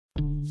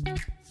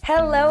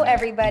Hello,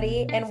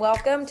 everybody, and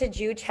welcome to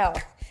Juge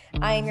Health.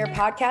 I am your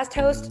podcast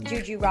host,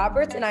 Juju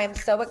Roberts, and I am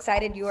so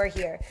excited you are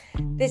here.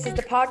 This is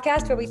the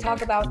podcast where we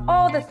talk about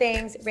all the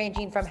things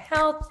ranging from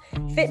health,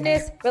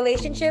 fitness,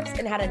 relationships,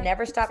 and how to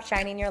never stop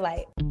shining your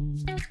light.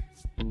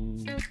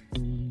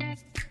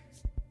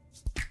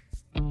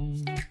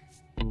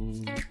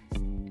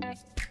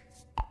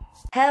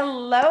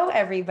 Hello,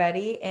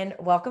 everybody, and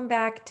welcome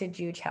back to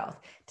Juge Health.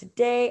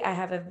 Today, I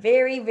have a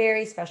very,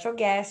 very special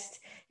guest,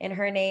 and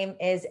her name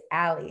is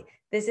Allie.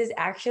 This is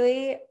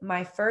actually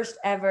my first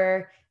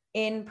ever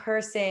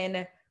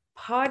in-person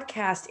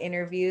podcast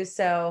interview,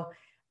 so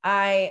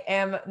I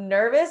am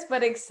nervous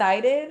but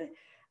excited.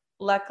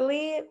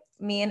 Luckily,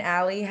 me and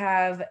Allie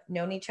have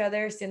known each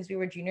other since we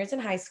were juniors in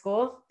high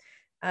school.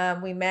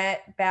 We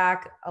met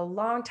back a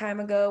long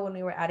time ago when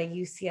we were at a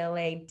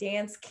UCLA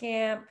dance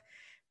camp.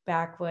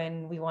 Back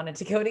when we wanted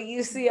to go to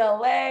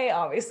UCLA.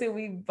 Obviously,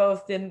 we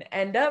both didn't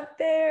end up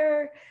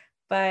there,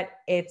 but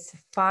it's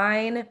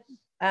fine.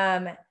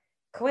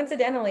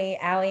 Coincidentally,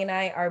 Allie and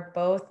I are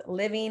both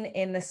living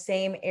in the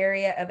same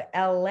area of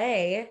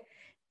LA,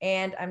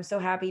 and I'm so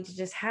happy to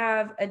just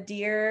have a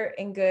dear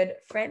and good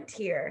friend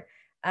here.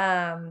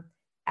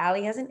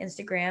 Allie has an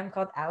Instagram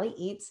called Allie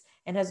Eats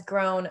and has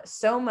grown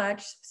so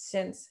much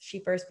since she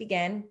first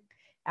began.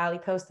 Allie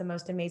posts the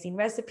most amazing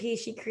recipes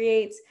she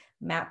creates,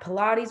 mat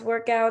Pilates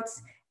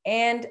workouts,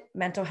 and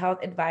mental health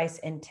advice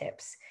and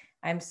tips.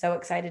 I'm so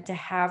excited to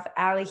have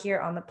Allie here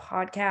on the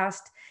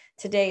podcast.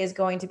 Today is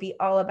going to be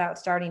all about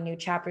starting new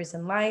chapters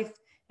in life,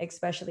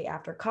 especially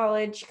after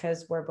college,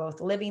 because we're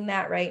both living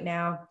that right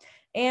now,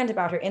 and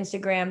about her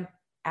Instagram,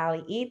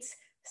 Allie Eats.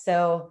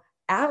 So,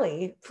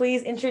 Allie,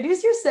 please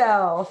introduce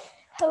yourself.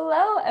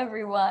 Hello,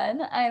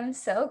 everyone. I'm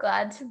so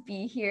glad to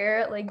be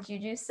here. Like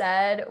Juju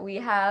said, we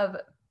have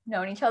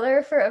known each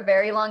other for a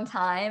very long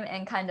time,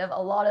 and kind of a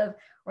lot of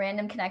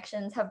random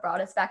connections have brought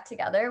us back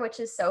together, which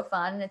is so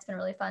fun. It's been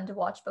really fun to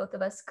watch both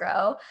of us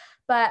grow.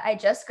 But I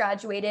just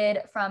graduated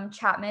from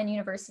Chapman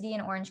University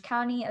in Orange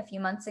County a few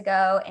months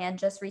ago and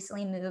just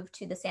recently moved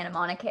to the Santa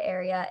Monica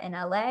area in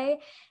LA.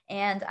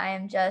 And I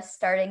am just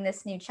starting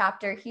this new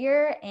chapter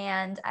here,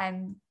 and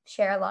I'm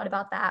share a lot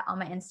about that on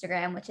my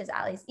Instagram, which is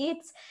Allie's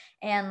Eats.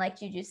 And like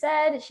Juju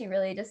said, she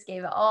really just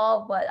gave it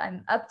all what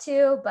I'm up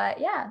to.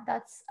 But yeah,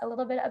 that's a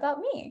little bit about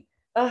me.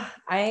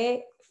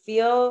 I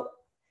feel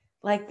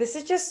like this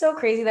is just so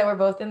crazy that we're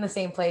both in the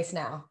same place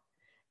now.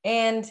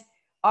 And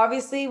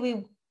obviously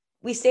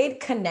we stayed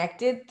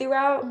connected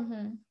throughout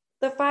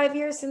the 5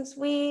 years since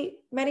we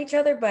met each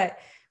other, but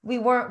we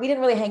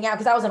didn't really hang out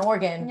because I was in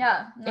Oregon.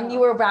 Yeah. No. And you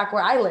were back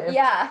where I lived.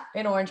 Yeah.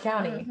 In Orange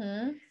County.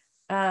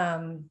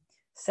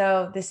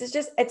 So this is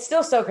it's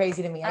still so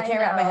crazy to me. I can't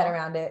wrap my head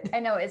around it. I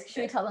know.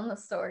 Should we tell them the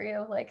story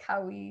of like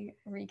how we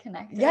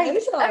reconnected? Yeah,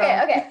 you tell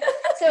them. Okay.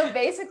 So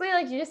basically,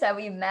 like you just said,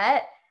 we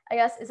met, I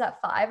guess, is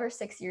that 5 or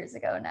 6 years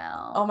ago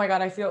now? Oh my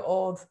God, I feel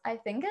old. I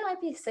think it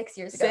might be 6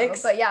 years ago.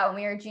 But yeah, when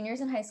we were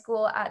juniors in high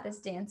school at this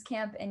dance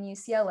camp in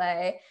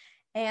UCLA,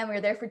 and we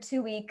were there for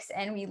 2 weeks,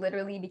 and we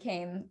literally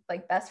became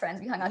like best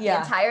friends. We hung out the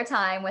entire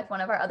time with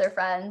one of our other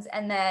friends,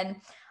 and then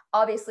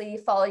obviously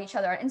followed each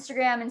other on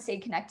Instagram and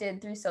stayed connected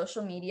through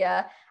social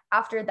media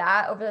after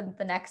that over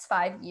the next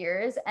 5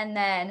 years. And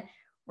then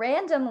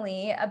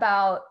randomly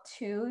about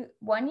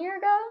 1 year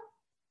ago,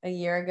 a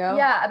year ago?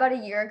 Yeah, about a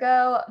year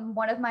ago,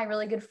 one of my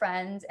really good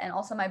friends and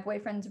also my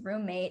boyfriend's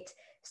roommate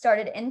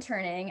started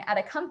interning at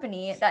a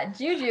company that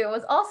Juju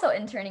was also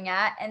interning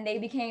at, and they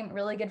became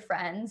really good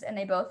friends, and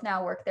they both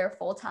now work there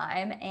full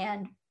time.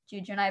 And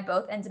Juju and I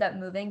both ended up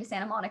moving to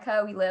Santa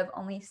Monica. We live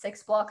only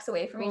 6 blocks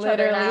away from each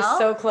other now. Literally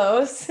so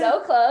close. So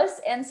close.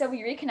 And so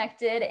we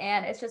reconnected,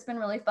 and it's just been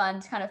really fun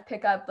to kind of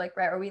pick up like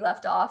right where we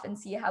left off and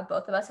see how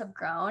both of us have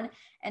grown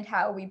and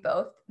how we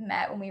both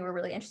met when we were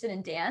really interested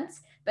in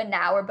dance. But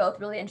now we're both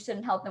really interested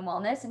in health and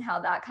wellness and how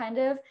that kind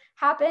of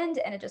happened.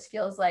 And it just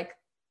feels like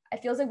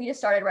we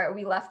just started right where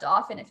we left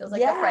off, and it feels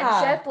like the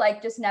friendship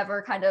like just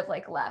never kind of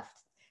like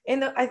left.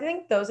 And I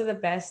think those are the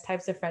best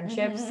types of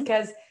friendships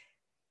because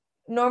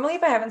normally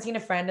if I haven't seen a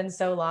friend in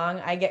so long,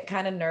 I get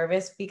kind of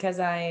nervous because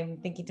I'm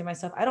thinking to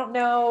myself, I don't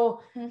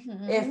know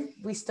if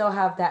we still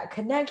have that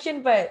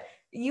connection, but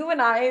you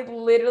and I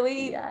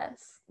literally,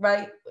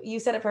 right? You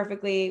said it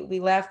perfectly. We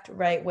left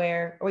right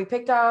where, or we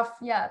picked up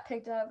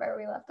where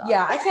we left off.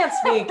 Yeah, I can't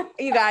speak.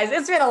 You guys,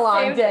 it's been a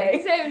long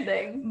day. Same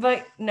thing.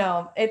 But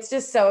no, it's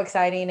just so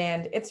exciting.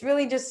 And it's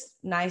really just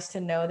nice to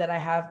know that I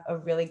have a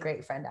really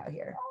great friend out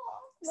here.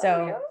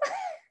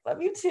 Love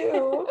you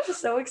too.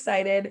 Just so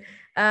excited.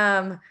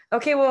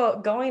 Okay,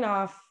 well, going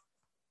off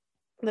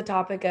the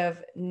topic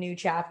of new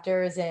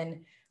chapters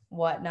and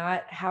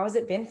whatnot, how has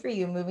it been for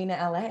you moving to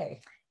LA?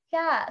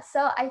 Yeah,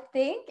 so I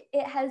think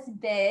it has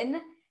been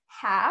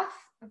half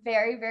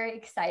very, very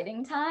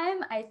exciting time.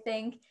 I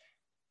think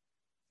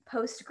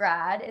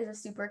post-grad is a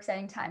super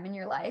exciting time in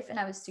your life, and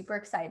I was super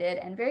excited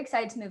and very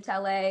excited to move to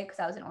LA because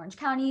I was in Orange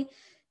County,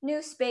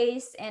 new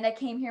space, and I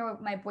came here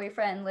with my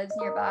boyfriend lives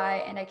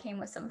nearby, and I came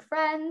with some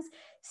friends.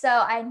 So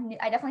I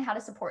definitely had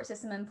a support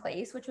system in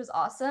place, which was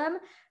awesome.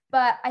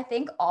 But I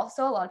think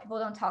also a lot of people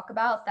don't talk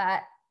about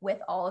that with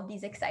all of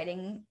these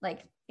exciting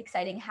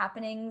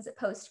happenings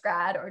post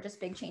grad or just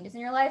big changes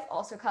in your life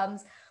also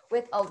comes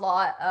with a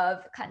lot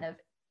of kind of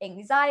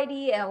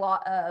anxiety and a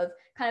lot of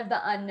kind of the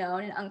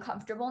unknown and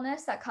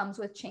uncomfortableness that comes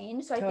with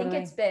change. So I think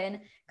it's been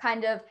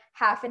kind of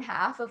half and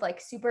half of like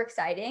super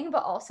exciting,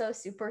 but also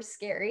super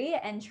scary,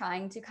 and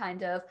trying to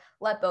kind of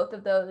let both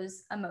of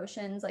those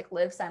emotions like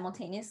live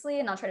simultaneously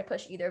and not try to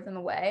push either of them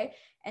away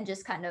and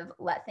just kind of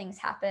let things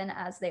happen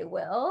as they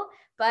will.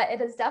 But it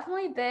has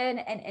definitely been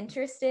an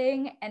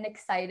interesting and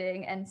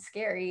exciting and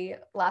scary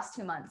last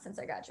 2 months since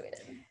I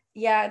graduated.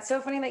 Yeah, it's so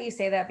funny that you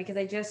say that, because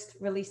I just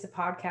released a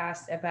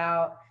podcast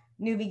about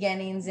new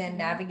beginnings and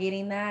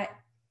navigating that.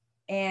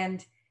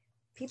 And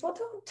people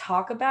don't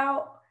talk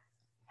about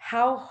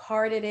how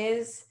hard it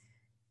is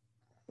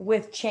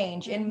with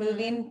change and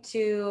moving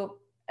to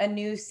a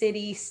new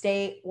city,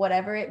 state,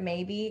 whatever it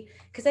may be.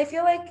 Because I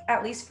feel like,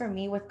 at least for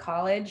me with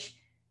college,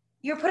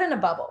 you're put in a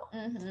bubble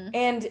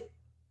and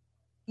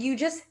you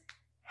just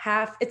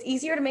it's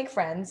easier to make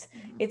friends.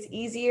 It's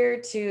easier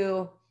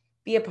to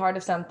be a part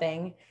of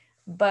something.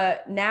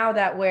 But now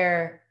that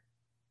we're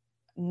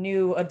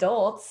new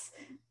adults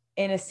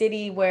in a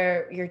city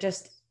where you're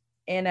just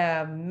in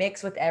a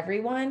mix with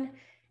everyone,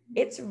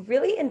 it's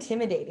really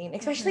intimidating,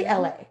 especially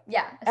LA.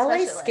 Yeah, LA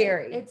is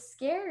scary. It's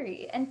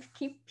scary, and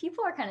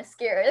people are kind of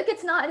scary. Like,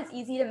 it's not as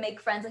easy to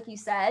make friends, like you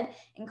said.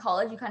 In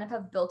college, you kind of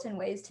have built-in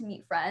ways to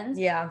meet friends.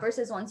 Yeah.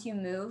 Versus once you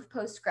move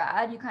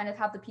post-grad, you kind of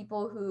have the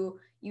people who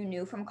you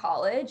knew from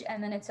college,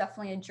 and then it's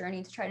definitely a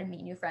journey to try to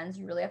meet new friends.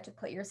 You really have to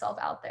put yourself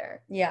out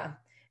there. Yeah,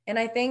 and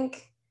I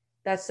think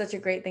that's such a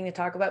great thing to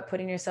talk about,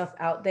 putting yourself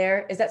out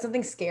there. Is that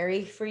something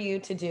scary for you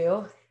to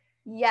do?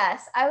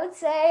 Yes, I would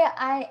say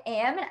I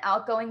am an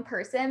outgoing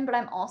person, but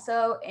I'm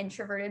also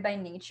introverted by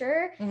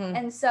nature.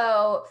 And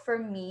so for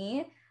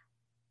me,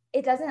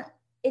 it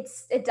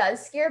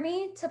does scare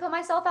me to put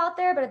myself out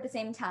there, but at the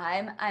same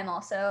time, I'm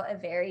also a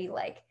very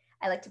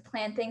I like to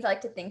plan things. I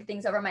like to think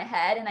things over my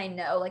head, and I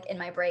know like in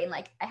my brain,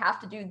 like I have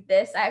to do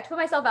this. I have to put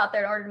myself out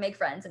there in order to make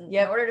friends. And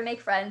in order to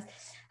make friends,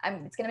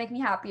 it's going to make me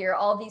happier.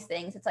 All of these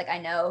things. It's like, I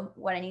know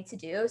what I need to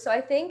do. So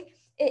I think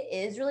it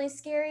is really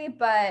scary,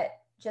 but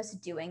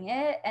just doing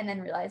it and then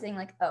realizing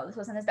like, oh, this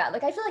wasn't as bad.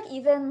 Like, I feel like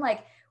even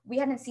like we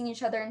hadn't seen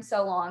each other in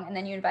so long, and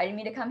then you invited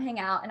me to come hang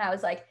out, and I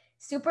was like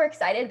super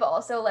excited, but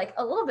also like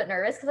a little bit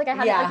nervous because like I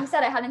hadn't, like you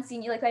said, I hadn't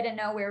seen you. Like, I didn't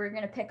know where we were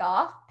gonna pick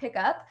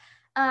up.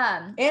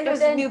 And it was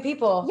new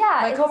people. Yeah,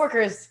 my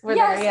coworkers were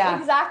there. Yeah,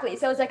 exactly.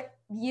 So it was like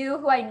you,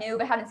 who I knew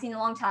but hadn't seen in a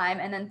long time,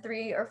 and then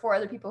 3 or 4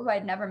 other people who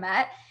I'd never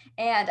met.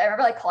 And I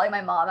remember like calling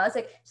my mom. I was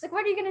like, she's like,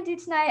 what are you gonna do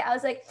tonight? I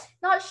was like,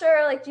 not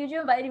sure. Like,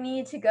 Juju invited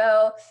me to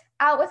go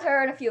out with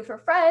her and a few of her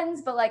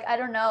friends, but like, I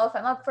don't know if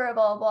I'm up for it,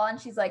 blah, blah, blah.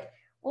 And she's like,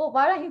 well,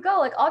 why don't you go?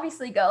 Like,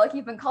 obviously go. Like,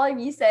 you've been calling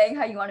me saying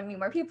how you want to meet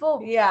more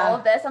people. Yeah. All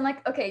of this. I'm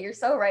like, okay, you're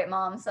so right,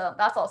 mom. So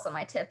that's also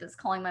my tip, is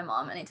calling my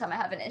mom anytime I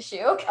have an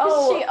issue.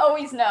 Oh, she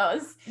always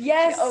knows.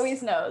 Yes. She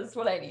always knows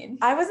what I need.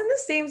 I was in the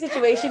same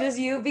situation as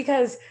you,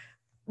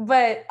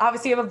 but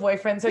obviously you have a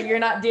boyfriend, so you're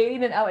not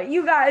dating in LA.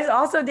 You guys,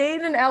 also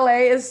dating in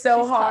LA is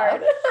so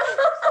hard.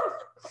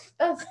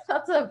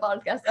 That's a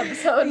podcast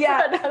episode.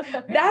 Yeah,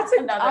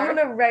 I'm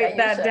gonna write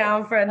that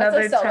down for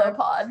another that's a solo time.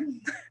 pod.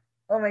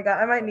 Oh my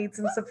God, I might need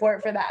some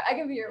support for that. I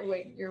can be your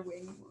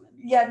wing.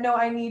 Yeah, no,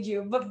 I need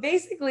you. But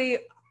basically,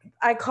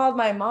 I called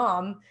my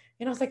mom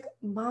and I was like,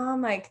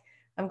 Mom, like,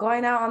 I'm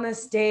going out on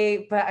this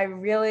date, but I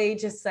really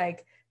just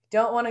like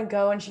don't want to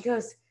go. And she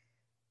goes,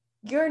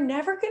 you're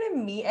never gonna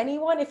meet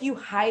anyone if you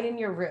hide in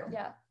your room.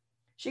 Yeah.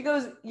 She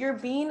goes, you're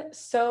being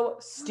so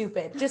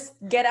stupid. Just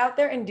get out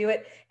there and do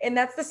it. And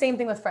that's the same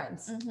thing with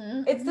friends.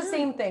 It's the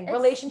same thing. It's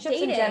relationships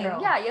dating. In general.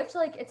 Yeah, you have to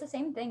like, it's the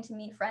same thing to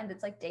meet friends.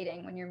 It's like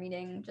dating when you're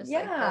meeting just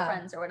like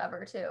girlfriends or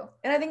whatever too.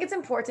 And I think it's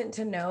important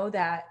to know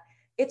that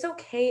it's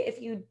okay if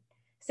you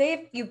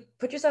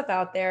put yourself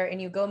out there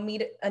and you go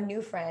meet a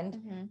new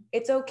friend,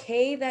 it's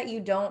okay that you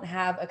don't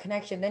have a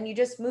connection. Then you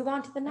just move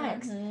on to the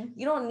next.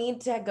 You don't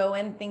need to go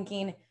in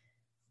thinking,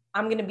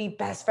 I'm going to be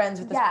best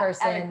friends with this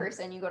person. Every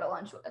person you go to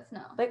lunch with.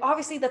 No. Like,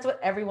 obviously that's what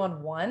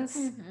everyone wants,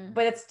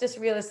 but it's just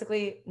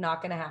realistically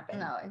not going to happen.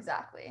 No,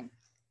 exactly.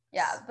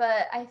 Yeah.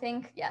 But I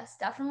think, yes,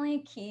 definitely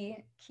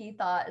key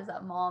thought is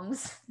that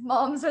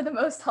moms are the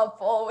most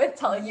helpful with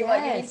telling you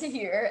what you need to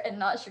hear and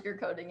not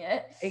sugarcoating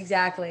it.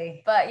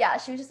 Exactly. But yeah,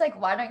 she was just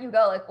like, why don't you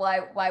go? Like,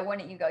 why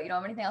wouldn't you go? You don't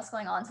have anything else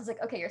going on. So I was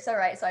like, okay, you're so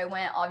right. So I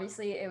went.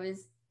 Obviously it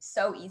was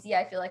so easy.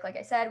 I feel like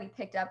I said, we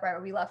picked up right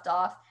where we left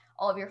off.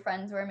 All of your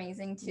friends were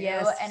amazing too.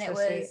 And it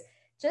was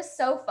just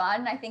so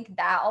fun. I think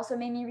that also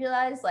made me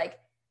realize like,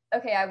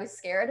 okay, I was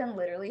scared, and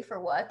literally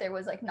for what? There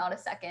was like not a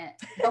second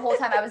the whole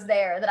time I was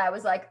there that I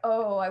was like,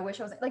 oh, I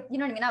wish I was like, you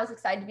know what I mean? I was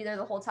excited to be there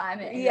the whole time,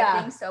 and it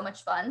being so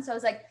much fun. So I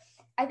was like,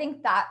 I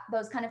think that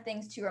those kind of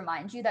things to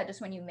remind you that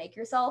just when you make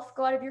yourself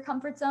go out of your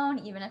comfort zone,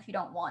 even if you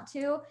don't want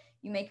to,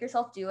 you make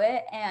yourself do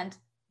it. And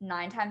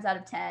 9 times out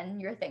of 10,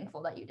 you're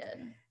thankful that you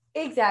did.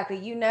 Exactly.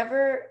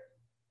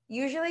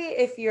 Usually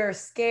if you're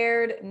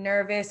scared,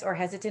 nervous, or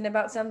hesitant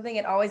about something,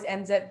 it always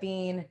ends up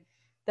being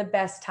the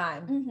best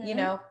time, you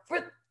know,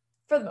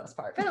 for the most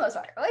part. For the most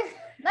part, like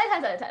 9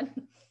 times out of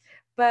 10.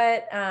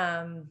 But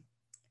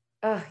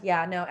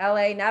yeah, no,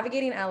 LA,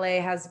 navigating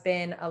LA has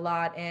been a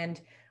lot.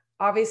 And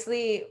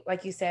obviously,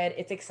 like you said,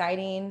 it's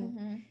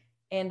exciting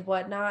and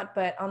whatnot.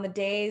 But on the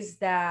days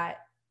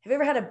that, have you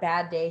ever had a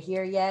bad day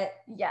here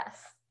yet?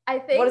 Yes. I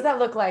think. What does that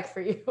look like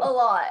for you? A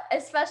lot,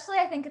 especially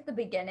I think at the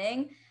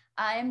beginning.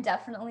 I'm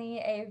definitely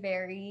a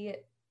very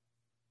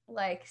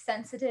like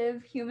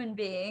sensitive human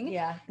being.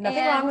 Yeah,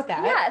 nothing wrong with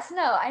that. Yes,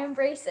 no, I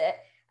embrace it.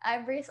 I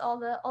embrace all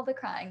the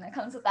crying that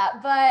comes with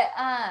that. But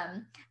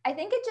I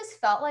think it just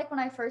felt like when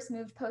I first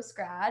moved post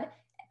grad,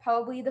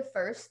 probably the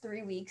first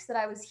 3 weeks that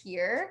I was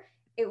here,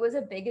 it was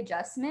a big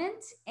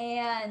adjustment,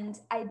 and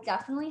I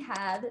definitely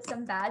had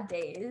some bad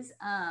days.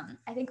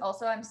 I think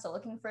also I'm still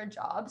looking for a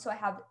job, so I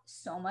have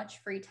so much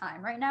free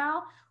time right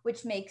now,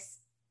 which makes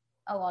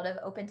a lot of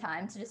open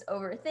time to just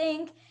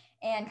overthink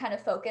and kind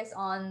of focus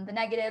on the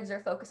negatives or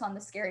focus on the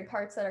scary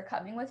parts that are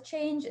coming with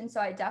change. And so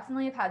I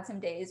definitely have had some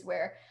days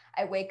where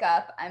I wake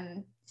up,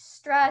 I'm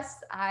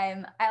stressed.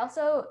 I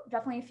also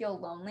definitely feel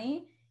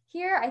lonely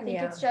here. I think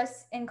it's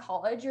just in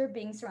college, you're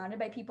being surrounded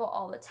by people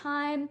all the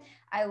time.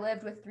 I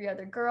lived with 3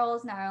 other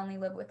girls. Now I only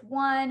live with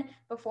 1.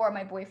 Before,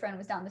 my boyfriend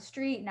was down the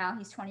street. Now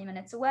he's 20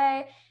 minutes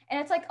away. And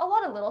it's like a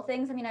lot of little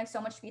things. I mean, I have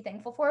so much to be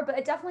thankful for, but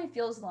it definitely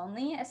feels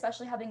lonely,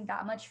 especially having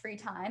that much free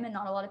time and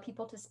not a lot of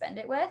people to spend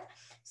it with.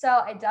 So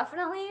I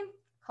definitely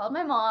called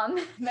my mom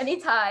many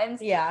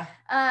times. Yeah.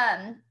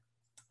 And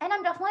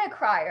I'm definitely a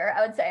crier,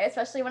 I would say,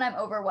 especially when I'm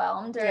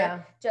overwhelmed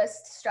or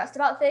just stressed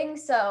about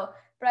things. So,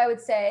 but I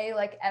would say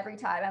like every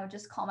time I would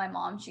just call my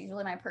mom. She's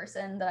usually my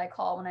person that I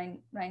call when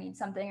I need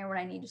something or when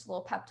I need just a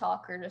little pep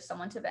talk or just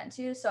someone to vent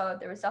to. So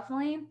there was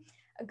definitely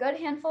a good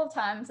handful of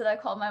times that I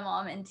called my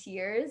mom in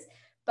tears,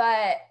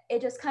 but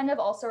it just kind of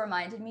also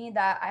reminded me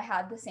that I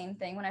had the same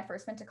thing when I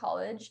first went to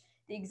college.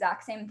 The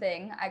exact same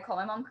thing. I call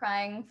my mom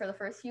crying for the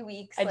first few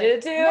weeks. I did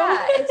it too.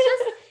 Yeah,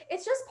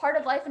 it's just part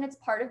of life, and it's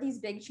part of these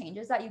big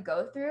changes that you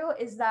go through.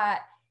 Is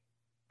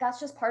that's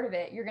just part of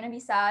it. You're going to be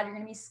sad. You're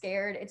going to be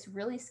scared. It's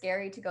really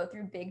scary to go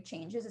through big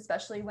changes,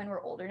 especially when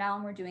we're older now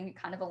and we're doing it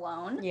kind of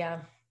alone. Yeah.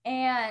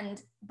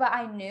 But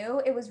I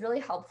knew it was really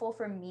helpful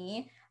for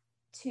me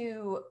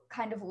to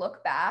kind of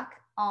look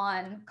back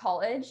on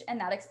college and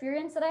that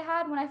experience that I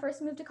had when I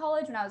first moved to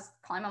college, when I was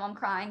calling my mom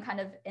crying, kind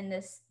of in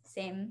this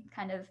same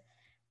kind of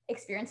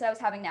experience that I was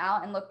having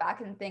now, and look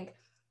back and think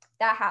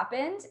that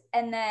happened.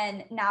 And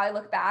then now I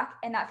look back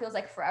and that feels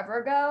like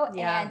forever ago.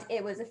 Yeah. And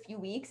it was a few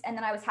weeks. And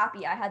then I was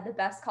happy. I had the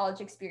best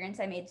college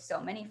experience. I made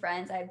so many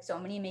friends. I had so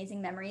many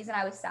amazing memories, and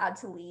I was sad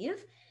to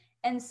leave.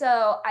 And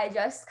so I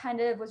just kind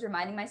of was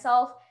reminding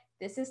myself,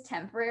 this is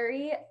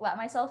temporary. Let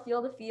myself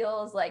feel the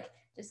feels, like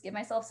just give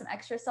myself some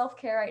extra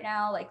self-care right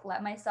now. Like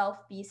let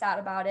myself be sad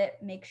about it.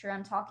 Make sure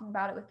I'm talking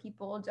about it with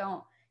people.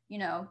 Don't,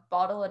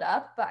 bottle it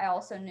up. But I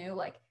also knew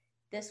like,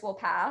 this will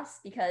pass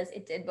because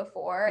it did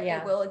before.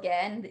 It will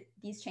again.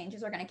 These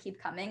changes are going to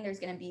keep coming. There's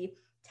going to be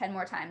 10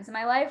 more times in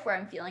my life where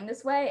I'm feeling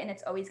this way, and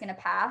it's always going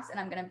to pass, and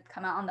I'm going to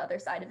come out on the other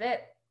side of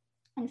it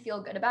and feel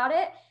good about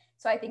it.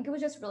 So I think it was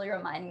just really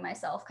reminding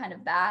myself kind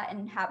of that,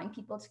 and having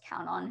people to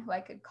count on who I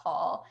could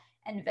call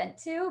and vent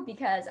to,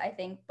 because I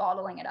think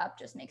bottling it up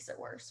just makes it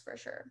worse for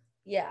sure.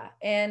 Yeah.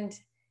 And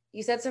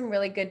you said some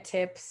really good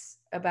tips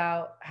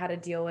about how to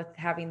deal with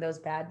having those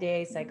bad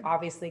days, like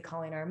obviously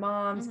calling our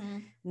moms,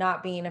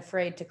 not being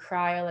afraid to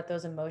cry or let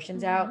those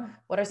emotions out.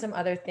 What are some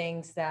other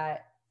things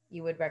that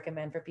you would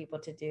recommend for people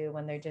to do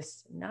when they're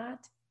just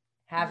not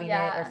having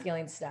it or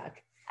feeling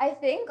stuck? I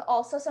think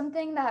also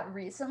something that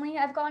recently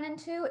I've gone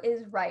into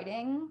is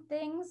writing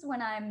things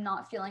when I'm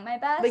not feeling my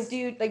best. Like, do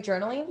you like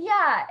journaling?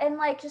 Yeah. And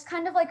like, just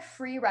kind of like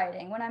free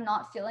writing when I'm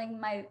not feeling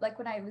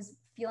when I was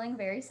feeling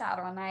very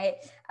sad one night,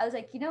 I was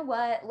like, you know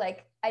what?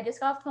 Like, I just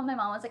got off the phone with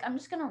my mom. I was like, I'm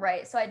just going to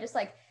write. So I just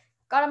like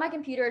got on my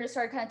computer and just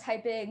started kind of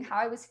typing how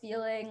I was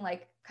feeling,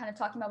 like kind of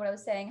talking about what I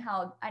was saying,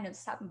 how I know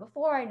this happened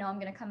before. I know I'm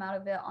going to come out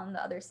of it on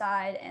the other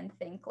side and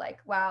think like,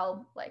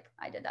 wow, like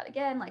I did that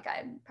again. Like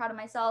I'm proud of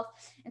myself.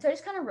 And so I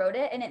just kind of wrote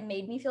it, and it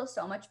made me feel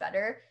so much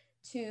better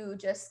to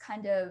just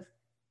kind of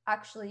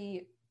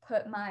actually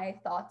put my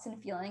thoughts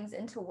and feelings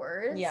into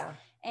words. Yeah.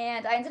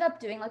 And I ended up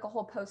doing like a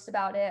whole post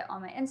about it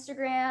on my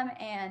Instagram.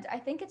 And I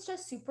think it's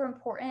just super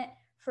important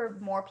for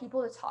more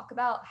people to talk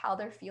about how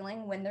they're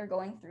feeling when they're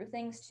going through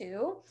things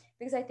too,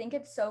 because I think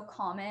it's so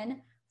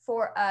common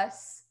for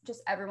us,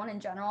 just everyone in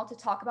general, to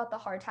talk about the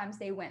hard times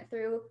they went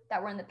through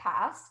that were in the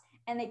past,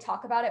 and they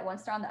talk about it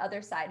once they're on the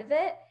other side of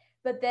it.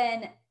 But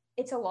then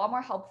it's a lot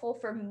more helpful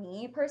for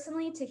me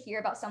personally to hear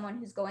about someone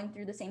who's going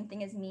through the same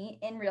thing as me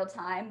in real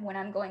time when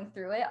I'm going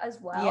through it as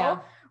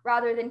well,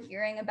 rather than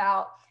hearing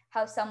about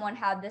how someone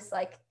had this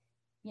like,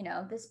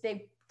 this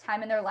big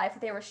time in their life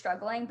that they were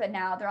struggling, but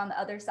now they're on the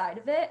other side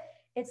of it.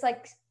 It's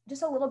like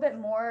just a little bit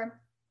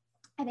more,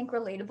 I think,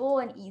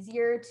 relatable and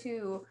easier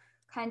to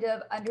kind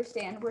of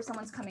understand where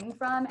someone's coming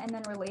from, and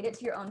then relate it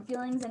to your own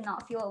feelings and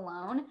not feel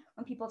alone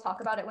when people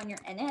talk about it when you're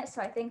in it.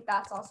 So I think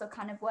that's also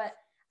kind of what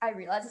I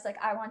realized. It's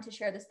like, I want to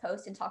share this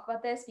post and talk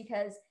about this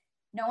because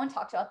no one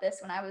talked about this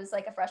when I was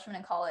like a freshman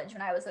in college,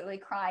 when I was literally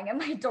crying in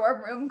my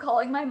dorm room,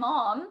 calling my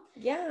mom.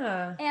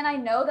 Yeah. And I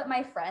know that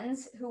my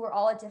friends who were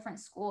all at different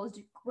schools,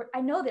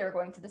 I know they were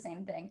going through the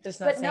same thing. Just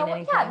not but saying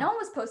anything. Yeah, no one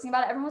was posting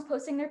about it. Everyone was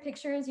posting their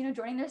pictures, you know,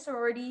 joining their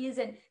sororities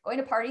and going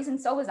to parties. And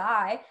so was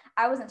I.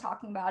 I wasn't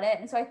talking about it.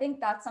 And so I think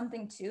that's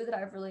something too that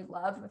I've really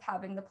loved with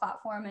having the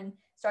platform and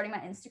starting my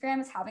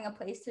Instagram, is having a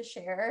place to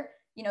share,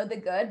 you know, the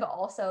good, but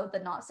also the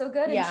not so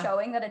good, and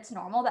showing that it's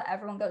normal that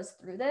everyone goes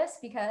through this,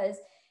 because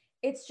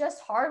it's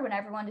just hard when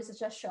everyone is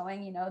just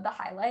showing, you know, the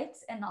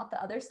highlights and not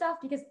the other stuff,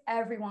 because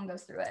everyone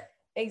goes through it.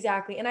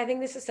 Exactly. And I think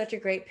this is such a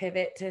great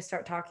pivot to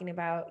start talking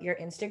about your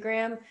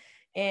Instagram.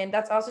 And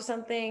that's also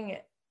something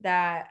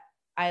that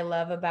I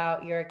love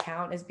about your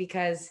account, is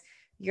because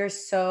you're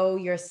so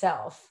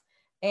yourself.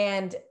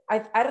 And I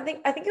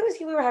think it was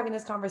you we were having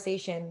this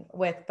conversation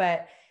with,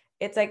 but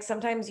it's like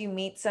sometimes you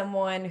meet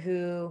someone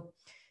who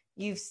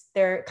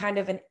they're kind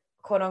of an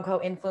quote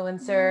unquote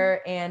influencer,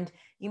 and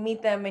you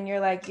meet them and you're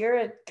like, you're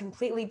a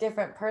completely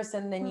different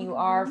person than you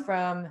are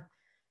from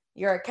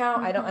your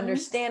account. I don't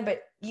understand,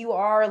 but you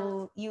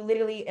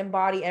literally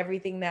embody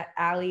everything that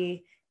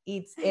Allie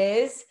Eats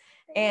is.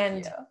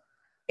 And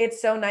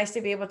it's so nice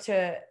to be able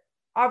to,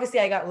 obviously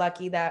I got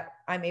lucky that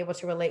I'm able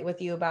to relate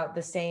with you about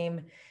the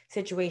same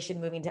situation,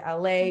 moving to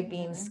LA,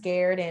 being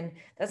scared. And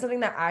that's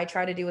something that I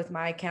try to do with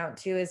my account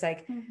too, is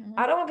like,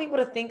 I don't want people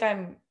to think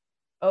I'm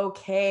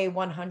okay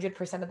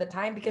 100% of the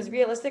time, because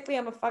realistically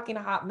I'm a fucking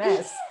hot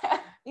mess.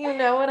 You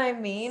know what I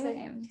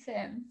mean?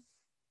 Same.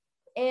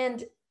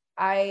 And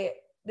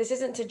this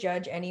isn't to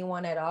judge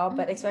anyone at all,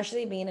 but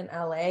especially being in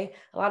LA, a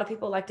lot of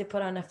people like to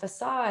put on a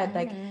facade.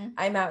 Like,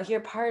 I'm out here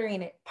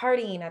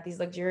partying at these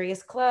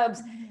luxurious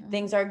clubs.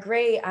 Things are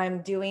great.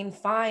 I'm doing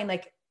fine.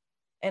 Like,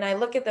 and I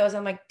look at those,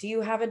 I'm like, do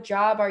you have a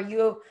job? Are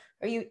you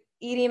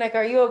eating? Like,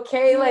 are you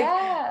okay? Like,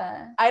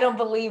 I don't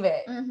believe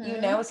it, you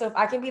know? So if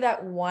I can be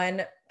that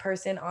one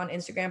person on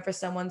Instagram for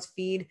someone's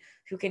feed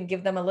who can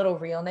give them a little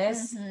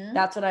realness,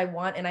 that's what I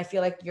want. And I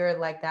feel like you're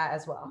like that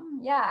as well.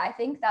 Yeah, I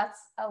think that's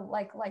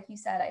like you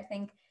said, I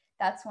think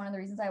that's one of the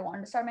reasons I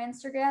wanted to start my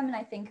Instagram. And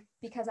I think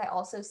because I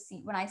also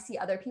see, when I see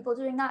other people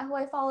doing that who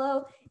I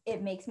follow,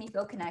 it makes me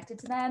feel connected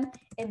to them.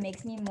 It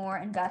makes me more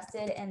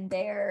invested in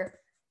their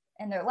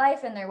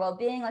life and their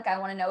well-being. Like, I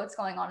want to know what's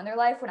going on in their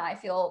life when I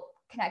feel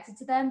connected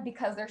to them,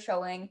 because they're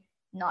showing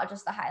not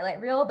just the highlight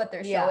reel, but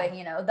they're showing,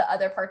 you know, the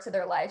other parts of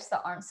their lives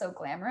that aren't so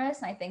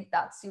glamorous. And I think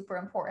that's super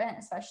important,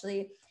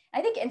 especially, I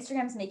think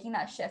Instagram's making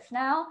that shift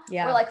now.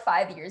 Where like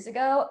 5 years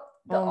ago,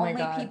 the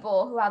only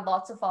people who had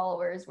lots of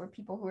followers were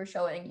people who were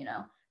showing, you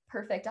know,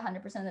 perfect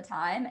 100% of the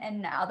time.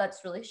 And now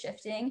that's really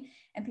shifting,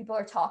 and people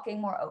are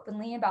talking more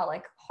openly about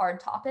like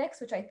hard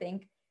topics, which I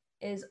think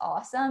is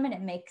awesome. And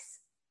it makes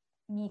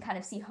me kind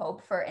of see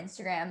hope for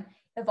Instagram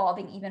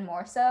evolving even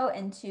more so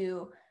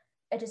into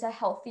just a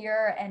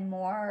healthier and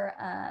more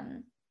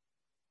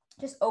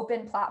just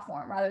open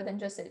platform, rather than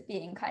just it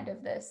being kind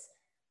of this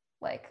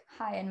like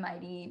high and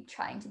mighty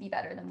trying to be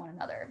better than one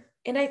another.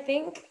 And I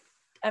think,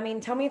 I mean,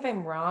 tell me if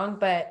I'm wrong,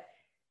 but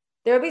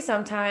there'll be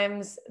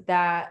sometimes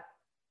that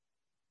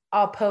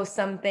I'll post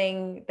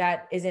something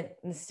that isn't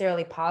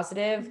necessarily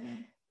positive.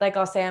 Like,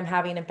 I'll say I'm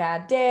having a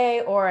bad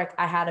day, or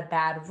I had a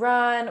bad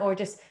run, or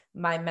just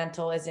my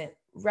mental isn't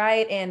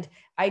right. And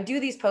I do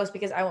these posts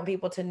because I want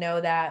people to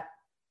know that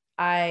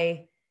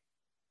I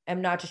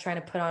am not just trying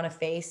to put on a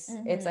face.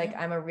 It's like,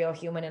 I'm a real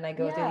human and I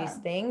go through these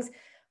things.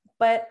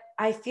 But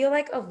I feel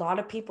like a lot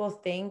of people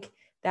think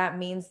that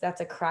means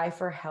that's a cry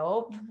for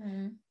help,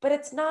 but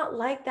it's not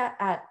like that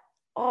at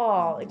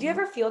all. Do you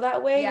ever feel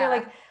that way? You're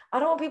like, I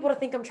don't want people to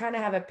think I'm trying to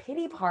have a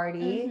pity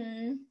party.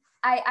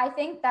 I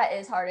think that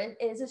is hard. It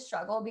is a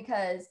struggle,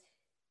 because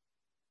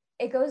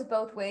it goes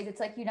both ways.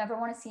 It's like, you never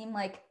want to seem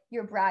like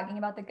you're bragging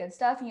about the good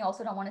stuff, and you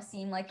also don't want to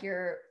seem like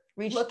you're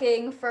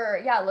looking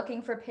for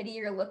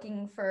pity, or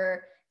looking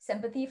for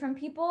sympathy from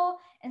people.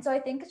 And so I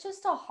think it's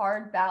just a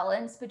hard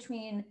balance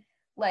between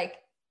like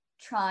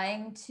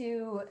trying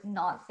to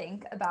not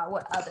think about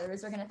what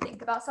others are going to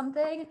think about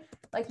something.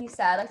 Like you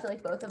said, I feel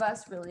like both of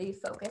us really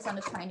focus on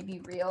just trying to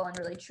be real and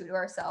really true to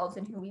ourselves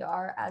and who we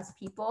are as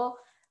people,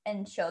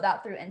 and show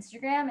that through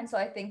Instagram. And so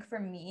I think for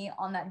me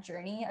on that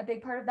journey, a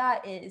big part of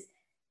that is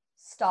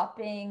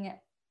stopping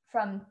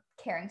from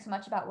caring so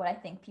much about what I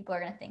think people are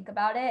going to think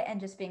about it, and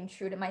just being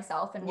true to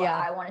myself and what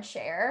I want to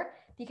share,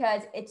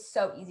 because it's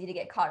so easy to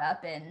get caught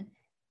up in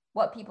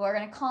what people are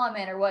going to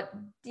comment, or what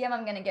DM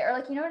I'm going to get, or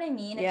like, you know what I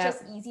mean? It's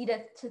just easy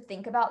to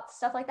think about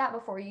stuff like that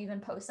before you even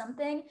post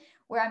something,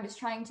 where I'm just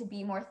trying to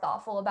be more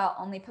thoughtful about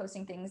only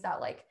posting things that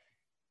like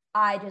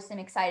I just am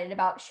excited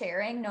about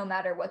sharing, no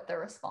matter what the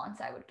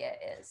response I would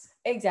get is.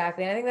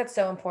 Exactly. And I think that's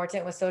so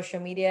important with social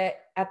media.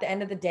 At the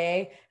end of the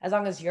day, as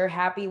long as you're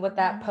happy with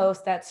that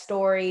post, that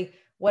story,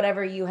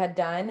 whatever you had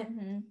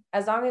done,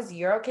 as long as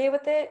you're okay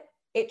with it,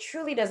 it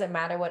truly doesn't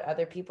matter what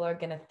other people are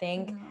going to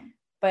think.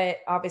 But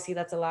obviously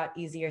that's a lot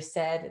easier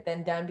said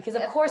than done, because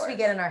of course we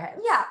get in our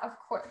heads. Yeah, of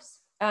course.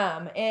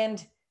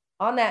 And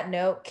on that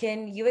note,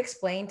 can you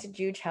explain to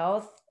Juge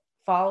Health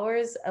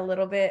followers a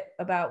little bit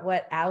about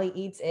what Allie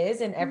Eats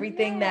is and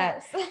everything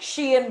that Yes.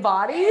 she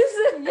embodies?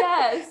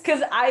 Yes.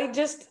 Because I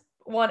just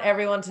want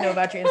everyone to know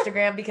about your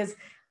Instagram because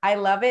I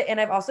love it. And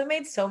I've also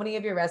made so many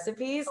of your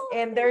recipes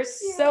and they're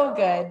so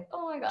good.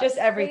 Oh my gosh. Just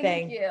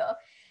everything. Thank you.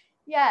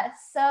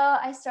 Yes. So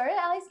I started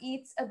Allie's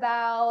Eats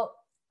about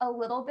a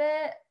little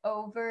bit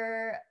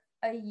over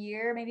a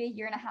year, maybe a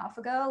year and a half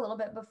ago, a little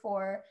bit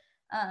before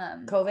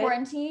COVID?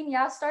 quarantine,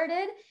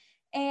 started.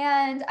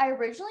 And I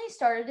originally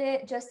started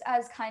it just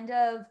as kind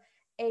of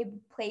a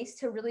place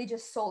to really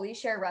just solely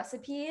share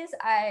recipes.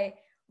 I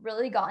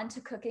really got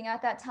into cooking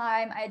at that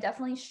time. I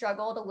definitely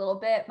struggled a little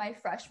bit my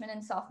freshman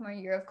and sophomore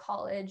year of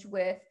college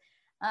with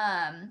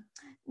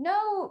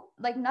no,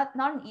 like not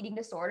an eating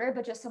disorder,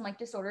 but just some like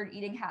disordered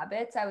eating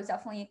habits. I was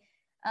definitely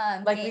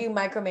were you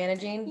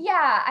micromanaging?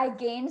 Yeah, I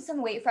gained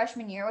some weight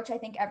freshman year, which I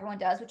think everyone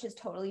does, which is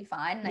totally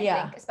fine. And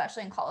I think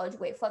especially in college,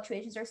 weight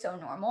fluctuations are so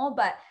normal,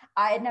 but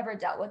I had never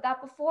dealt with that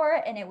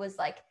before. And it was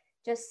like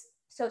just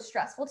so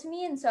stressful to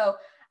me. And so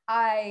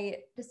I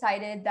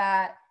decided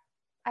that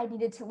I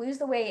needed to lose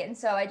the weight. And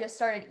so I just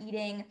started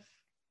eating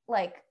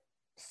like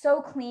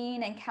so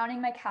clean and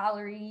counting my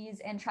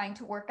calories and trying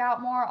to work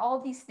out more, all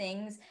of these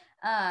things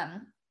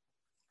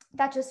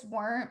that just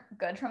weren't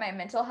good for my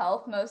mental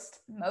health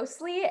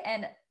mostly,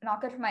 and not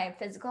good for my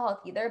physical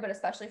health either, but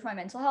especially for my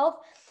mental health.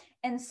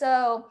 And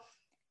so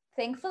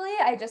thankfully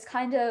I just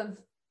kind of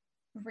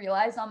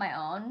realized on my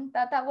own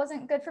that that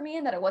wasn't good for me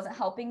and that it wasn't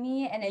helping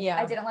me. And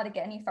I didn't let it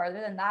get any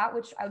farther than that,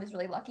 which I was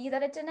really lucky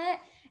that it didn't.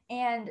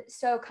 And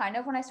so kind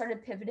of when I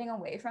started pivoting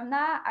away from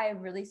that, I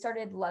really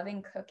started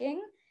loving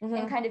cooking,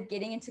 and kind of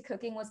getting into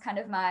cooking was kind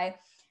of my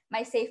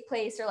safe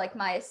place, or like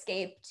my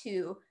escape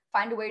to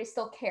find a way to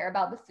still care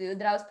about the food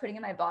that I was putting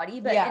in my body,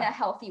 but in a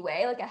healthy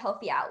way, like a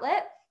healthy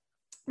outlet.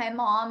 My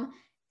mom,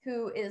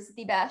 who is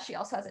the best, she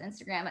also has an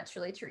Instagram at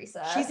Truly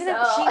Teresa. She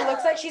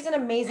looks like she's an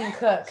amazing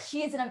cook.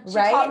 She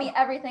taught me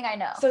everything I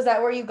know. So is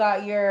that where you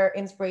got your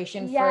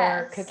inspiration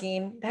for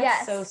cooking?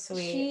 That's so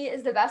sweet. She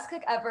is the best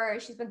cook ever.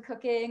 She's been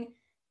cooking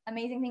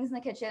amazing things in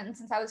the kitchen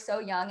since I was so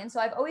young. And so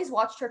I've always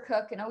watched her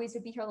cook and always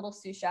would be her little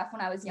sous chef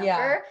when I was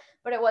younger.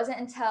 But it wasn't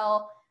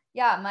until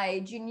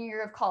my junior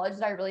year of college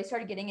that I really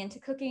started getting into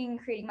cooking,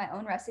 creating my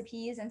own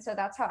recipes. And so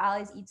that's how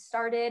Allie's Eats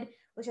started,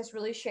 was just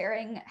really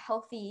sharing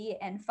healthy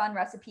and fun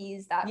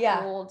recipes that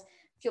fueled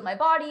my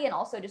body and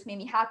also just made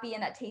me happy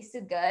and that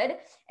tasted good.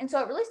 And so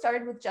it really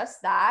started with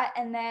just that.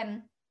 And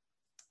then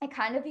it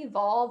kind of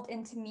evolved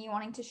into me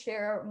wanting to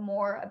share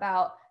more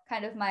about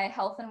kind of my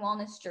health and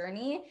wellness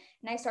journey.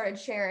 And I started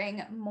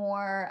sharing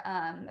more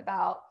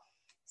about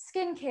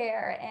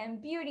skincare and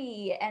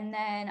beauty. And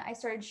then I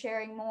started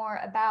sharing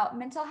more about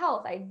mental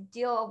health. I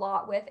deal a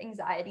lot with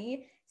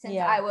anxiety since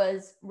I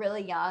was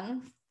really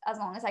young, as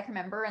long as I can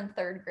remember, in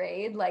third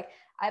grade. Like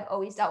I've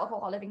always dealt with a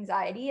lot of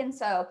anxiety. And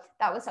so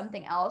that was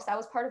something else that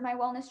was part of my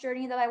wellness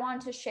journey that I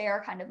wanted to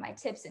share, kind of my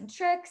tips and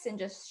tricks, and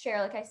just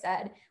share, like I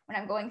said, when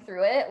I'm going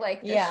through it,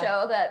 like just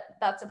show that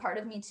that's a part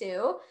of me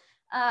too.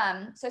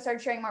 So I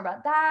started sharing more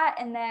about that.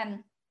 And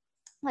then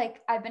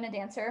like I've been a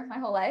dancer my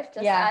whole life,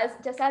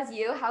 just as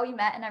you, how we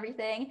met and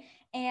everything.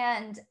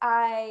 And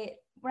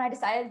when I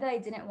decided that I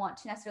didn't want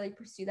to necessarily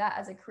pursue that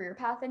as a career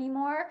path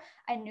anymore,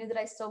 I knew that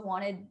I still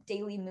wanted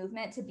daily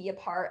movement to be a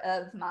part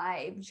of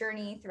my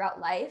journey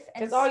throughout life.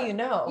 It's all you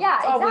know. Yeah,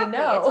 it's all we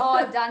know. It's all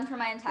I've done for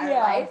my entire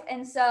life.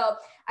 And so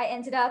I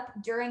ended up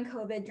during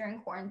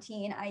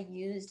quarantine, I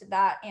used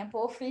that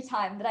ample free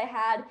time that I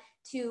had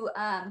to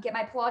get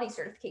my Pilates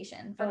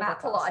certification for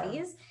Mat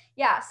Pilates. Awesome.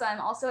 Yeah, so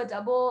I'm also a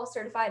double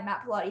certified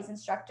Mat Pilates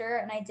instructor,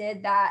 and I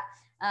did that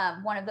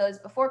one of those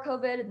before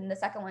COVID and the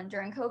second one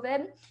during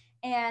COVID.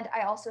 And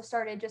I also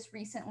started just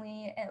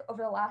recently,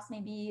 over the last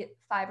maybe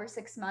 5 or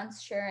 6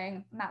 months,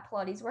 sharing Mat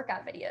Pilates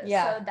workout videos.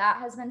 So that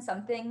has been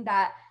something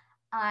that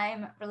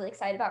I'm really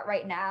excited about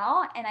right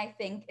now, and I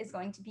think is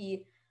going to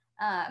be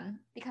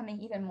becoming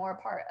even more a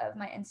part of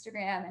my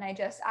Instagram. And I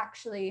just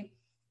actually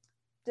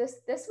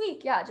just this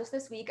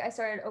week, I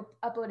started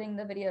uploading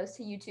the videos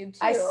to YouTube too.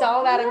 I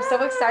saw that. I'm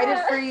so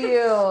excited for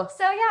you.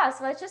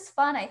 So it's just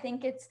fun. I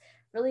think it's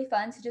really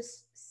fun to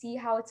just see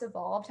how it's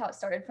evolved, how it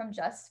started from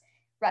just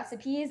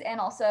recipes, and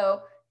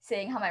also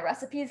seeing how my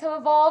recipes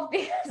have evolved,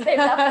 because they've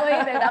definitely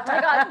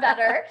gotten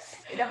better.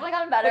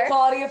 The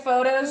quality of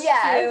photos too.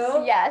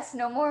 Yes.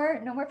 No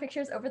more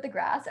pictures over the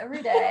grass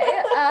every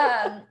day.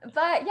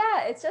 But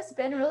yeah, it's just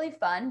been really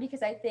fun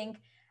because I think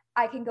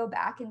I can go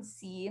back and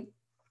see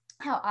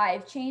how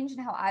I've changed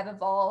and how I've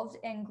evolved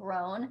and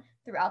grown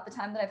throughout the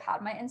time that I've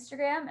had my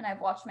Instagram, and I've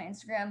watched my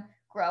Instagram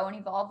grow and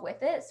evolve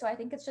with it. So I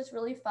think it's just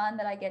really fun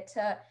that I get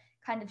to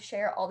kind of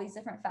share all these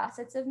different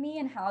facets of me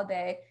and how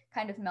they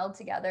kind of meld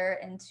together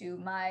into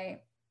my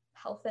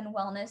health and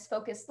wellness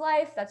focused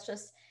life. And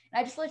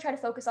I just really try to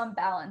focus on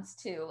balance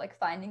too, like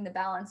finding the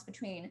balance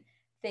between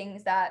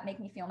things that make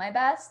me feel my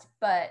best,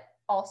 but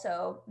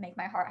also make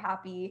my heart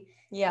happy.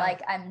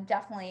 Like I'm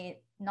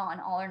definitely not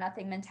an all or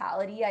nothing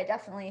mentality. I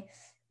definitely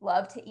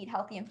love to eat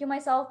healthy and fuel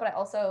myself, but I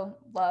also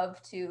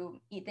love to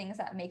eat things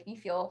that make me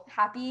feel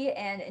happy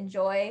and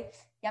enjoy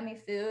yummy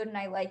food. And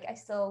I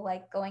still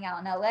like going out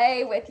in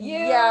LA with you.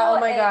 Yeah, oh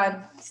my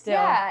God, still.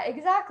 Yeah,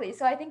 exactly.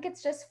 So I think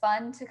it's just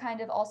fun to kind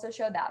of also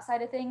show that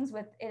side of things.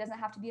 With it doesn't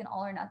have to be an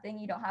all or nothing.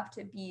 You don't have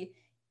to be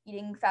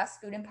eating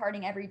fast food and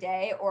partying every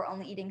day or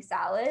only eating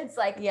salads.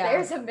 Like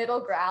there's a middle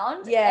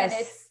ground. Yes.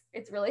 And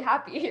it's really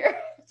happy here.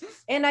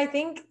 And I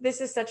think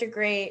this is such a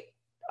great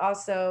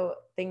also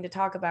thing to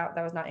talk about.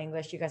 That was not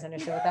English. You guys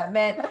understood what that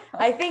meant.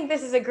 I think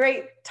this is a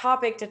great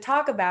topic to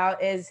talk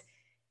about, is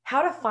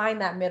how to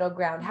find that middle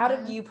ground. How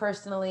did you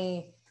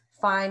personally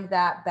find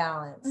that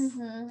balance?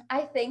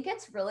 I think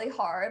it's really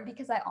hard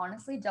because I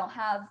honestly don't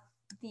have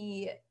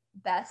the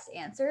best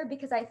answer,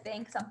 because I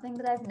think something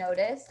that I've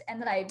noticed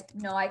and that I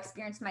know I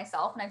experienced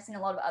myself and I've seen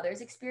a lot of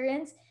others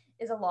experience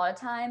is a lot of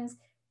times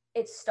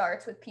it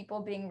starts with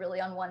people being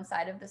really on one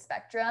side of the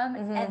spectrum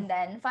and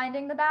then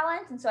finding the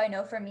balance. And so I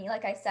know for me,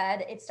 like I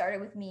said, it started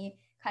with me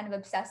kind of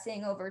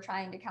obsessing over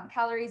trying to count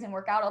calories and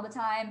work out all the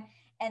time.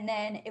 And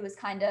then it was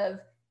kind of,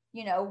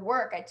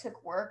 work. I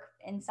took work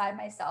inside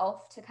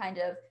myself to kind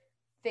of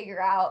figure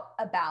out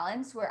a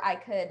balance where I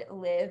could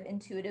live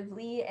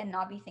intuitively and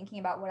not be thinking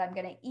about what I'm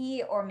going to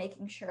eat or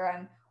making sure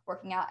I'm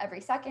working out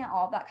every second,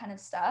 all of that kind of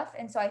stuff.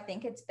 And so I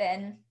think it's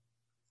been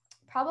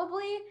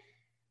probably,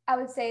 I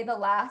would say the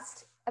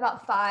last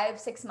about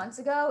 5-6 months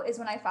ago is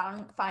when I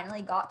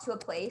finally got to a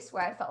place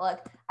where I felt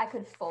like I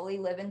could fully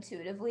live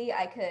intuitively.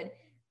 I could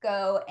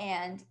go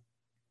and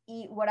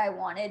eat what I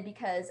wanted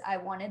because I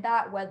wanted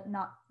that,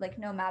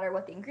 no matter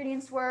what the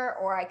ingredients were,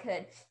 or I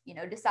could,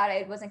 decide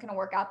I wasn't going to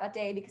work out that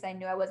day because I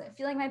knew I wasn't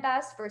feeling my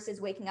best, versus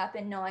waking up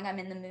and knowing I'm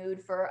in the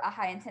mood for a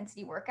high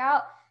intensity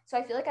workout. So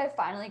I feel like I've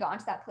finally gotten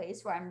to that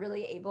place where I'm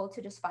really able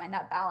to just find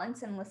that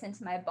balance and listen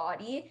to my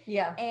body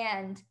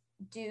and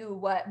do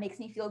what makes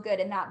me feel good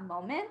in that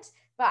moment.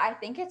 But I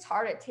think it's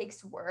hard. It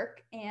takes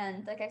work.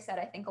 And like I said,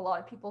 I think a lot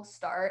of people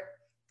start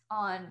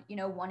on,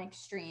 one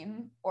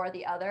extreme or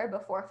the other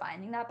before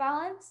finding that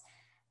balance.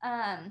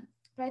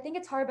 But I think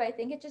it's hard, but I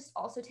think it just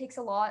also takes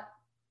a lot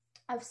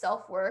of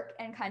self-work,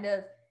 and kind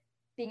of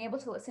being able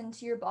to listen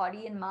to your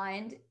body and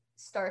mind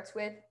starts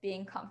with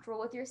being comfortable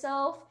with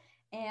yourself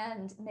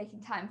and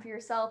making time for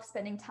yourself,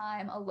 spending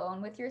time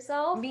alone with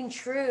yourself. Being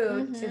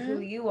true to who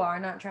you are,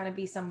 not trying to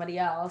be somebody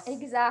else.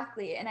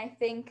 Exactly. And I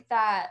think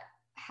that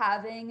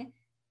having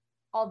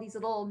all these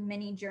little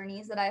mini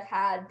journeys that I've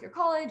had through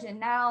college and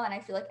now, and I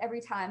feel like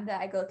every time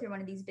that I go through one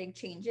of these big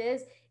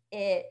changes,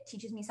 it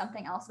teaches me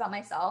something else about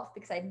myself,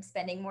 because I'm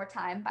spending more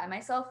time by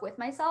myself with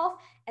myself.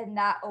 And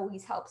that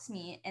always helps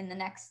me in the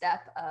next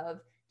step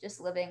of just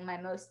living my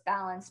most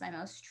balanced, my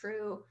most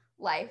true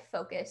life,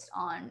 focused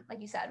on,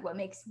 like you said, what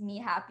makes me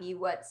happy,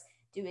 what's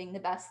doing the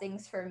best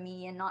things for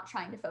me, and not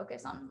trying to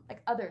focus on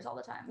like others all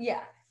the time.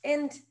 Yeah.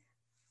 And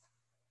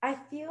I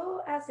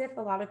feel as if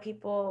a lot of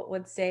people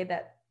would say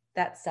that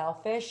that's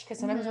selfish, because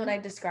sometimes when I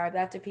describe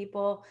that to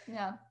people,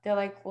 they're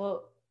like,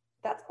 well,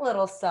 that's a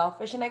little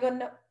selfish. And I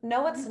go,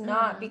 no, it's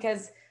not,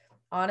 because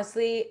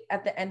honestly,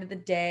 at the end of the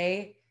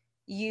day,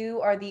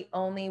 you are the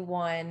only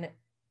one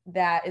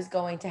that is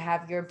going to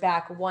have your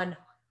back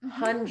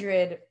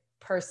 100%.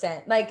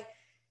 Like,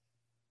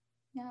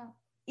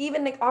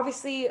 even like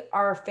obviously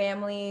our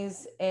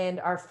families and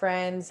our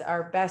friends,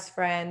 our best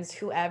friends,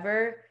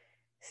 whoever,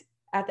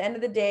 at the end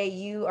of the day,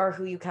 you are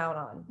who you count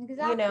on.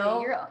 Exactly.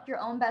 Your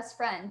own best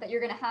friend that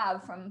you're going to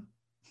have from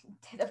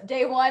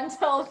day one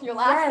till your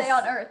last day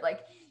on earth.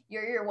 Like,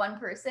 you're your one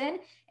person.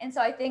 And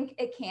so I think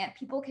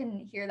people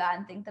can hear that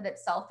and think that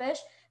it's selfish,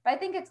 but I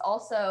think it's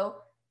also,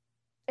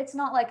 it's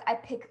not like I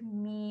pick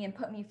me and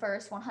put me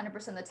first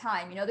 100% of the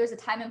time. There's a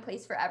time and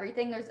place for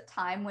everything. There's a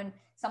time when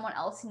someone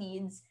else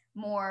needs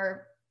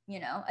more,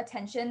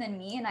 attention than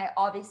me, and I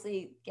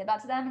obviously give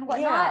that to them and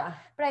whatnot.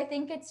 But I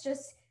think it's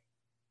just,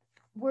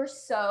 we're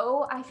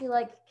so, I feel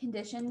like,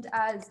 conditioned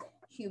as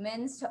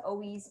humans to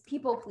always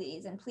people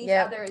please and please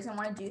others and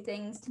want to do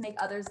things to make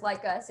others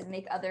like us and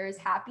make others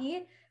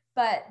happy.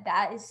 But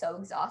that is so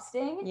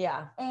exhausting.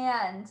 Yeah.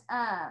 And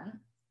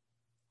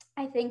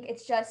I think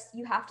it's just,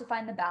 you have to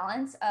find the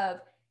balance of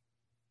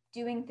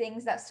doing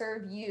things that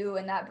serve you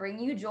and that bring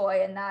you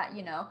joy and that,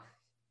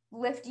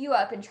 lift you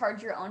up and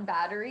charge your own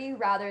battery,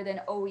 rather than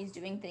always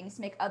doing things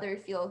to make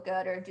others feel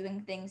good or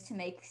doing things to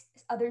make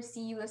others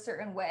see you a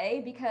certain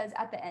way. Because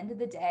at the end of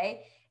the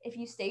day, if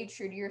you stay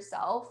true to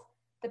yourself,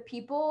 the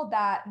people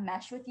that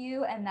mesh with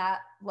you and that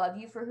love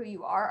you for who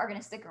you are going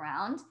to stick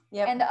around.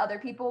 And the other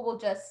people will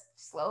just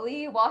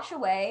slowly wash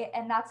away.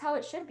 And that's how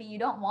it should be. You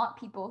don't want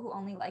people who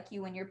only like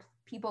you when you're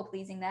people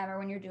pleasing them or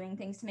when you're doing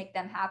things to make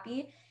them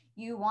happy.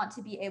 You want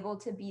to be able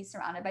to be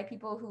surrounded by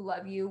people who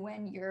love you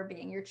when you're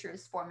being your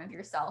truest form of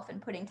yourself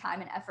and putting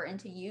time and effort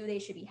into you. They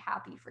should be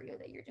happy for you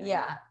that you're doing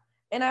that.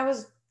 And I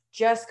was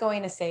just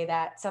going to say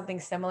that, something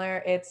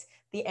similar. It's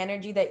the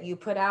energy that you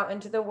put out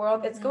into the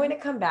world. It's going to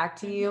come back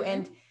to you,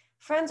 and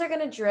friends are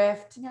going to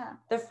drift.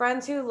 The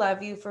friends who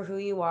love you for who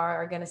you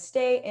are going to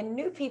stay, and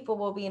new people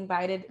will be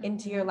invited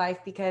into your life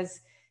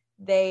because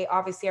they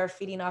obviously are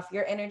feeding off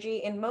your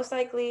energy and most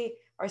likely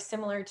are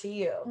similar to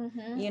you,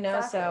 you know?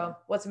 Exactly. So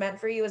what's meant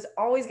for you is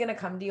always going to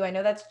come to you. I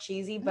know that's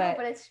cheesy, but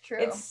it's true.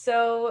 it's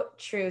so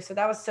true. So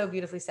that was so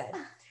beautifully said.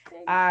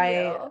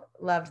 I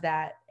loved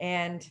that.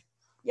 And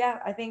yeah,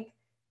 I think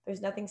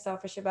there's nothing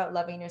selfish about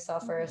loving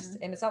yourself first.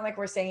 And it's not like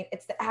we're saying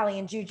it's the Allie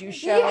and Juju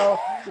show.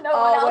 No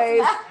always.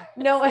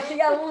 one else matters. No,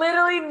 yeah,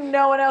 literally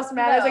no one else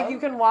matters. Like you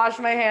can wash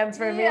my hands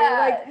for me.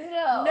 Like,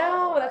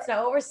 no, that's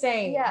not what we're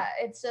saying. Yeah,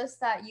 it's just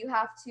that you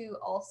have to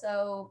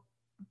also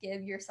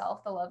give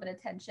yourself the love and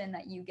attention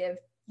that you give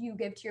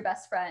to your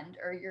best friend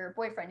or your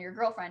boyfriend, your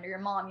girlfriend, or your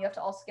mom. You have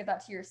to also give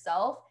that to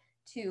yourself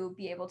to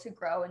be able to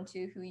grow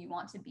into who you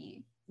want to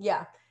be.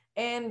 Yeah.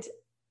 And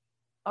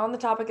on the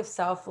topic of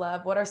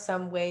self-love, what are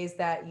some ways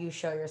that you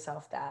show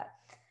yourself that?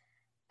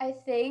 I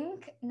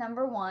think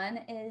number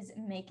one is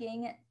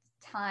making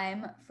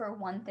time for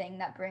one thing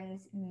that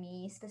brings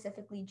me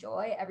specifically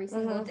joy every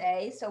single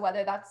day. So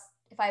whether that's,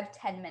 if I have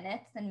 10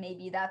 minutes, then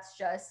maybe that's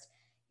just,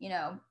 you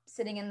know,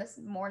 sitting in this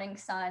morning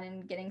sun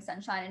and getting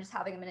sunshine and just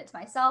having a minute to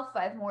myself. If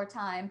I have more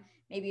time,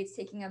 maybe it's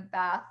taking a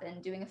bath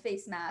and doing a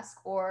face mask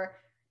or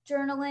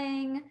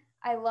journaling.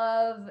 I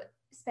love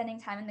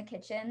spending time in the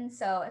kitchen.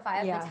 So if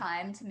I have the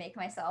time to make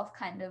myself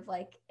kind of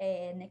like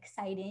an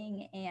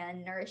exciting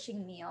and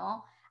nourishing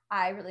meal,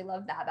 I really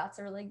love that. That's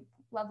a really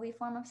lovely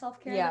form of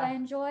self-care that I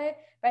enjoy.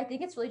 But I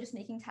think it's really just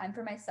making time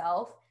for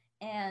myself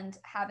and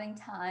having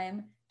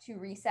time to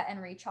reset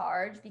and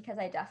recharge, because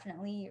I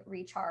definitely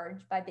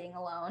recharge by being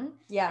alone.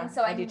 Yeah. And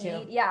so I do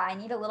too. I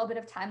need a little bit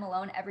of time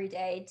alone every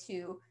day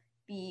to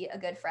be a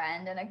good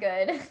friend and a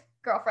good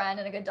girlfriend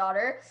and a good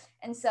daughter.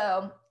 And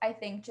so I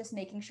think just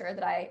making sure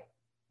that I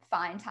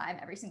find time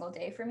every single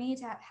day for me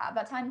to have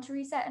that time to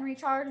reset and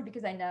recharge,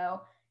 because I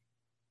know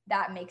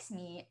that makes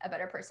me a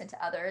better person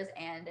to others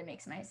and it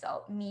makes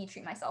me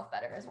treat myself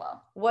better as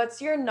well.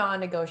 What's your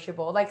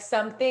non-negotiable? Like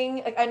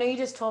something, like I know you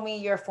just told me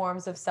your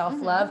forms of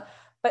self-love,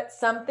 but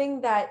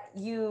something that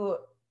you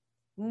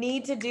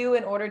need to do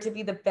in order to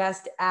be the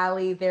best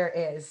Allie there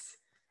is.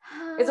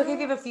 It's okay if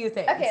you have a few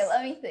things. Okay,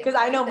 let me think. Because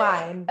I know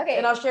mine. Okay.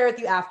 And I'll share with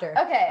you after.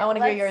 Okay. I want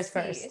to hear yours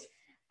first.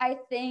 I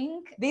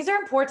think these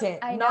are important.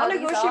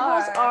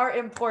 Non-negotiables are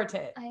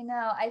important. I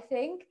know. I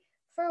think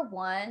for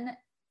one,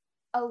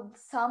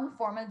 some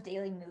form of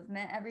daily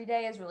movement every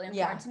day is really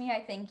important to me.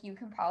 I think you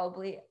can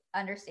probably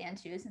understand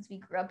too, since we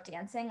grew up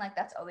dancing, like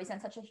that's always been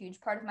such a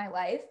huge part of my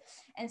life.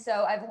 And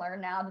so I've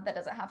learned now that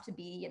doesn't have to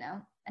be, you know,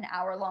 an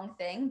hour-long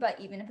thing, but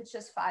even if it's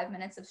just 5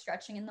 minutes of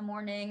stretching in the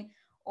morning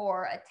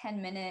or a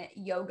 10-minute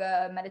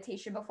yoga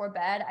meditation before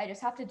bed, I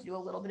just have to do a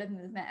little bit of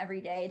movement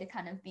every day to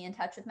kind of be in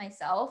touch with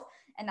myself.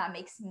 And that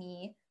makes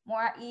me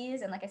more at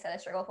ease. And like I said, I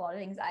struggle with a lot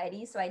of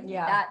anxiety. So I need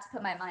that to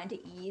put my mind at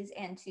ease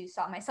and to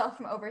stop myself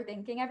from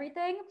overthinking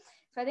everything.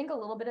 So I think a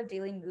little bit of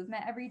daily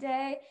movement every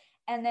day,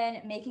 and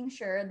then making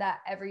sure that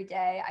every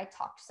day I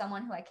talk to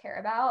someone who I care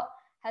about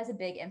has a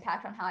big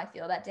impact on how I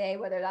feel that day,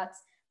 whether that's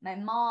my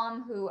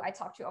mom, who I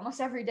talk to almost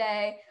every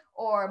day,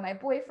 or my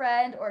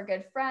boyfriend or a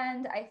good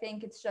friend. I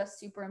think it's just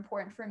super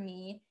important for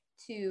me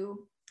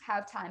to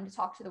have time to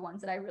talk to the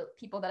ones that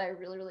people that I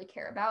really, really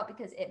care about,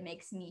 because it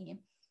makes me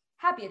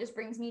happy. It just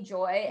brings me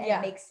joy and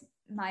it makes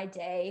my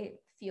day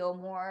feel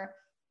more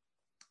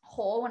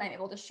whole when I'm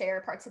able to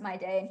share parts of my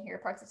day and hear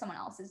parts of someone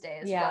else's day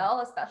as well,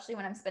 especially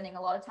when I'm spending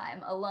a lot of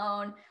time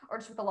alone or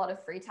just with a lot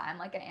of free time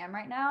like I am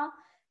right now.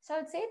 So I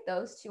would say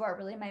those two are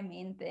really my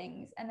main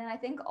things. And then I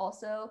think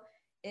also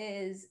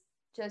is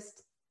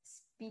just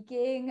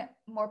speaking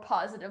more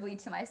positively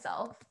to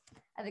myself.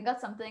 I think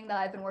that's something that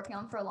I've been working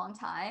on for a long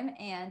time,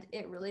 and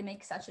it really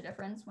makes such a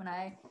difference when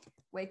I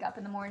wake up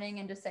in the morning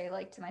and just say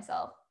like to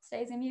myself,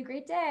 today's gonna be a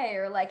great day,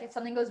 or like if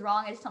something goes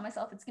wrong, I just tell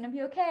myself it's gonna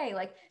be okay,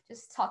 like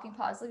just talking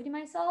positively to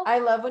myself. I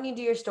love when you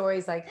do your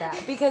stories like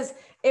that, because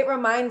it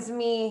reminds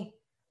me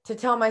to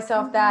tell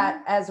myself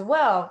that as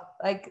well.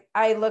 Like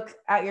I look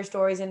at your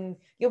stories and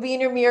you'll be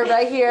in your mirror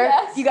right here.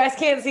 You guys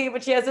can't see,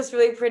 but she has this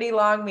really pretty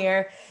long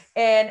mirror,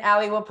 and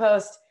Allie will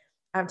post,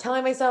 I'm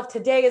telling myself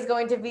today is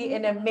going to be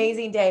an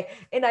amazing day.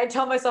 And I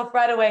tell myself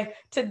right away,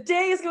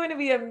 today is going to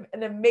be an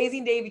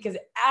amazing day because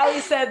Allie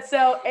said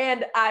so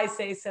and I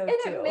say so too.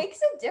 And it makes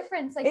a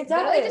difference. Like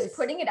literally just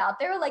putting it out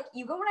there. Like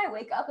even when I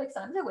wake up, like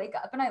sometimes I wake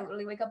up and I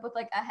literally wake up with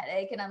like a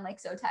headache and I'm like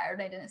so tired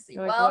and I didn't sleep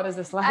well. What is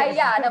this like?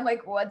 And I'm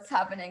like, what's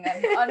happening?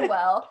 I'm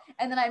unwell.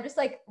 And then I'm just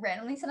like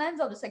randomly, sometimes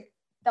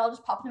that'll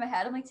just pop into my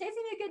head. I'm like, today's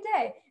gonna be a good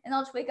day. And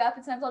I'll just wake up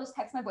and sometimes I'll just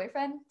text my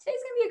boyfriend, today's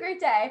gonna be a great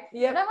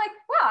day. And I'm like,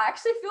 wow, I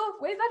actually feel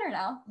way better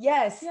now.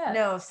 Yes.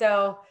 No.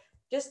 So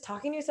just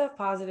talking to yourself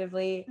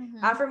positively.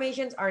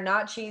 Affirmations are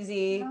not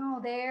cheesy. No,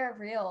 they're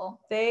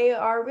real. They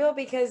are real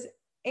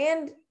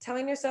and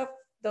telling yourself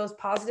those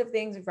positive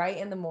things right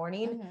in the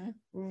morning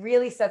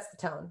really sets the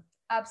tone.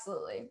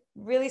 Absolutely.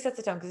 Really sets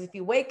the tone, because if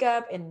you wake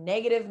up in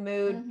negative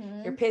mood,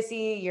 you're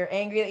pissy, you're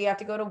angry that you have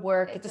to go to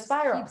work, it's a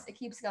spiral. It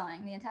keeps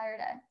going the entire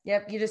day.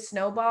 Yep, you just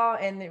snowball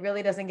and it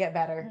really doesn't get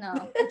better.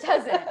 No, it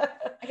doesn't.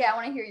 Okay, I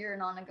want to hear your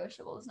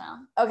non-negotiables now.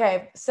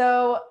 Okay,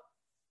 so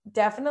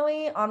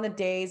definitely on the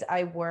days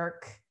I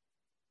work,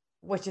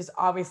 which is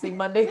obviously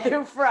Monday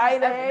through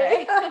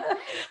Friday.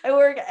 I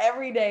work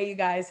every day, you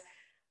guys.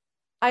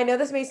 I know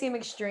this may seem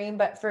extreme,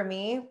 but for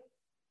me,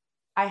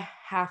 I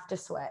have to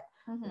sweat.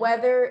 Mhm.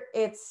 Whether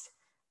it's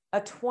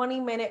a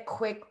 20-minute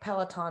quick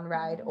Peloton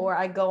ride or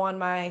I go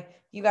on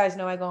you guys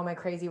know I go on my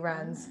crazy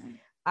runs. Mhm.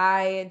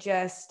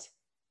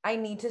 I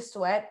need to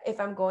sweat if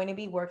I'm going to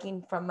be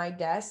working from my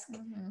desk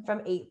from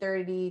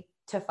 8:30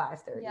 to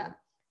 5:30. Yeah.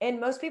 And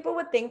most people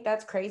would think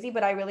that's crazy,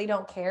 but I really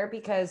don't care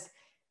because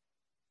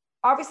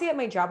obviously at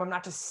my job, I'm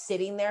not just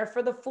sitting there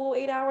for the full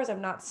 8 hours.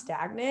 I'm not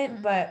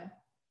stagnant, but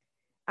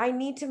I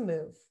need to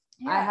move.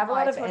 Yeah, I have a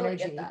lot of totally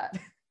energy. get that.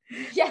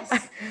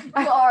 Yes,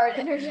 you are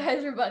an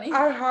Energizer bunny.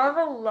 I have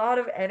a lot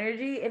of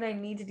energy and I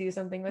need to do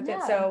something with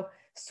it. So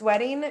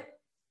sweating,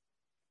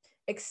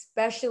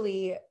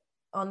 especially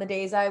on the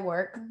days I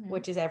work,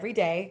 which is every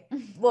day,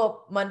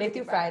 well, Monday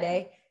through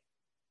Friday,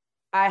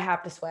 I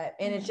have to sweat.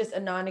 And it's just a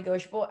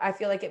non-negotiable. I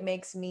feel like it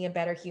makes me a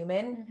better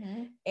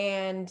human.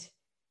 And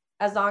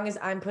as long as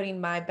I'm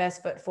putting my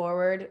best foot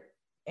forward,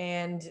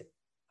 and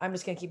I'm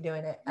just going to keep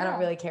doing it. I don't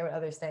really care what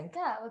others think.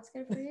 Yeah, what's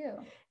good for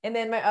you. And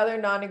then my other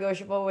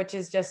non-negotiable, which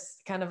is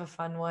just kind of a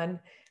fun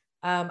one,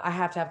 I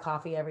have to have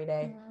coffee every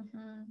day.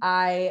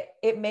 I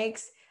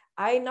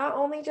not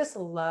only just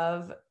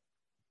love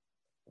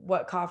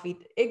what coffee,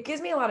 it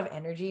gives me a lot of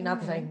energy,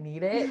 not that I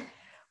need it,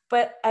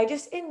 but I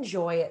just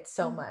enjoy it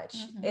so much.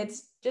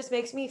 It's just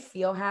makes me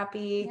feel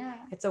happy. Yeah.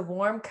 It's a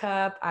warm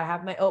cup. I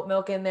have my oat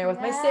milk in there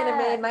with my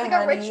cinnamon, my honey.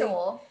 Like a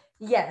ritual.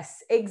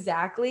 Yes,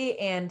 exactly.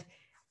 And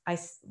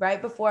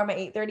right before my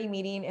 8:30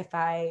 meeting, if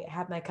I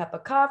have my cup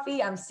of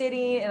coffee, I'm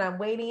sitting and I'm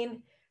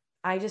waiting.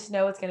 I just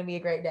know it's going to be a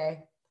great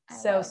day.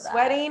 So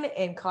sweating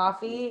and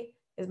coffee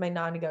is my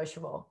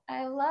non-negotiable.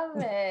 I love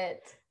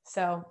it.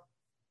 So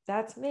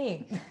that's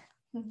me.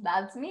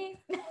 That's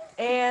me.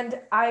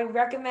 And I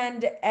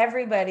recommend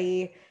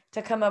everybody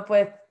to come up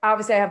with,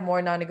 obviously I have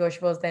more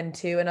non-negotiables than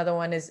 2. Another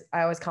one is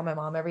I always call my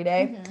mom every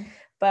day.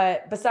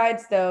 But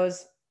besides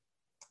those,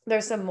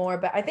 there's some more,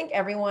 but I think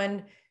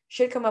everyone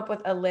should come up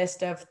with a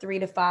list of 3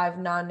 to 5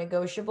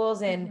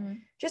 non-negotiables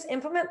and just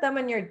implement them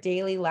in your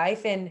daily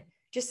life and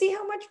just see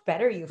how much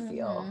better you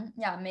feel.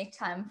 Yeah, make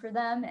time for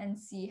them and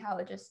see how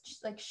it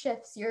just like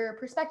shifts your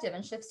perspective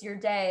and shifts your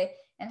day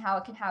and how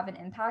it can have an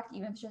impact,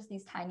 even if it's just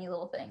these tiny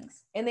little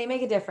things. And they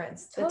make a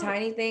difference. Totally. The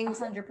tiny things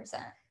 100%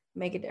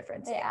 make a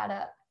difference. They add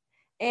up.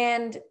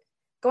 And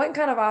going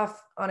kind of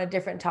off on a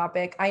different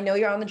topic, I know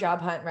you're on the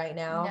job hunt right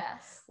now.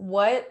 Yes.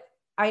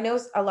 I know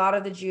a lot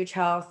of the Juge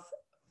Health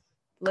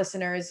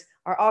listeners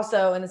are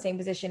also in the same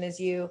position as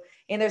you,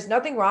 and there's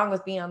nothing wrong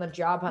with being on the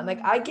job hunt.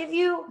 Like I give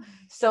you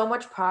so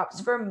much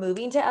props for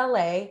moving to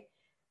LA,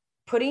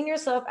 putting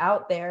yourself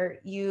out there.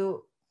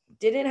 You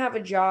didn't have a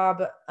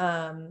job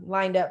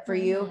lined up for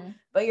you,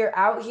 but you're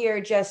out here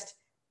just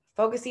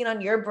focusing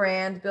on your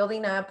brand,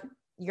 building up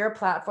your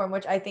platform,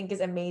 which I think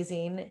is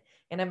amazing.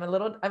 And I'm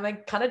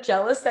like kind of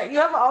jealous that you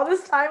have all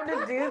this time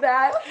to do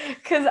that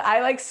because I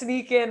like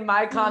sneak in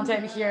my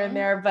content here and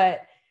there.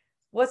 But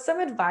what's some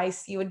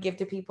advice you would give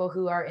to people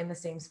who are in the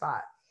same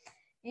spot?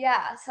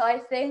 Yeah, so I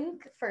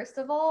think, first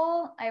of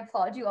all, I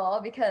applaud you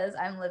all because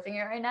I'm living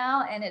it right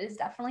now and it is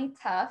definitely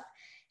tough.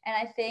 And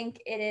I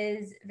think it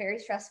is very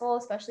stressful,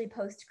 especially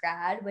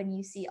post-grad, when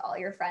you see all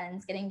your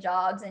friends getting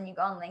jobs and you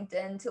go on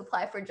LinkedIn to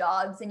apply for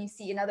jobs and you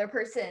see another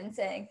person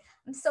saying,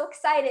 I'm so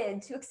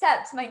excited to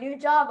accept my new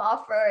job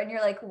offer. And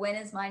you're like, when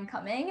is mine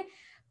coming?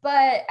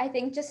 But I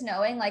think just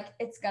knowing like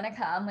it's going to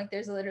come, like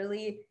there's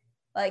literally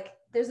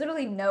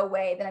no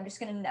way that I'm just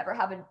gonna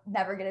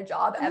never get a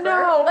job ever.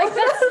 No, like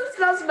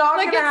that's not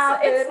gonna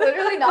happen. It's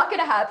literally not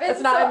gonna happen. It's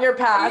not in your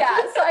path.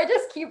 Yeah, so I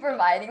just keep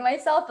reminding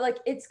myself like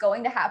it's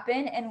going to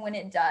happen, and when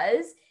it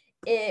does,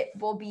 it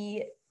will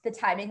be the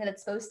timing that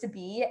it's supposed to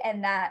be,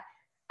 and that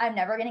I'm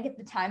never gonna get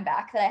the time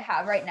back that I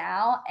have right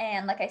now.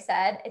 And like I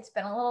said, it's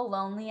been a little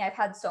lonely. I've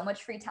had so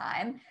much free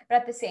time, but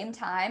at the same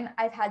time,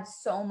 I've had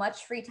so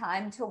much free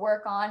time to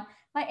work on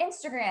my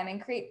Instagram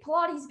and create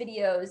Pilates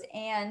videos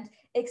and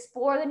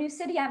explore the new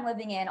city I'm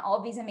living in, all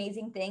of these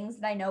amazing things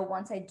that I know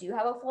once I do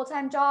have a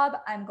full-time job,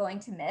 I'm going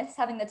to miss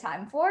having the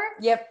time for.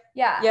 Yep.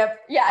 Yeah. Yep.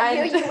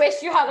 Yeah. You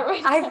wish you had the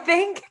right time. I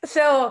think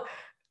so.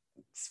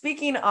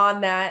 Speaking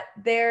on that,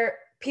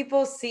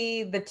 people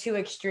see the two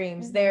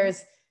extremes.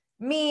 There's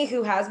me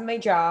who has my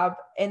job,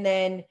 and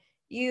then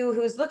you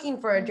who's looking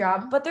for a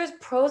job, but there's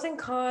pros and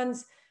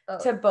cons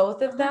to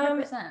both of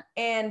them. 100%.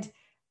 And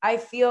I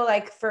feel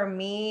like for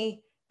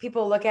me,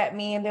 people look at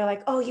me and they're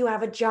like, oh, you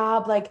have a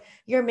job, like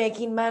you're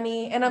making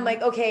money. And I'm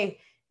like, okay,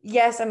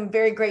 yes, I'm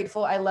very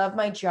grateful. I love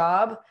my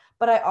job,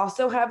 but I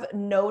also have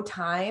no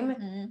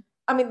time.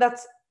 I mean,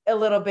 that's a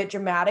little bit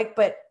dramatic,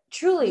 but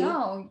truly.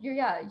 No,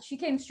 she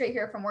came straight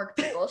here from work,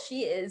 people.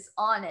 She is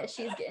on it.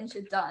 She's getting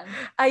shit done.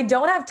 I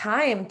don't have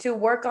time to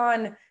work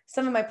on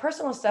some of my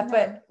personal stuff,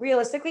 but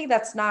realistically,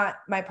 that's not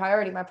my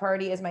priority. My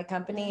priority is my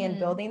company and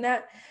building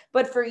that.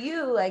 But for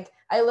you, like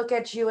I look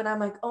at you and I'm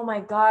like, oh my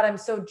God, I'm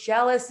so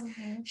jealous.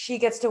 She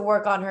gets to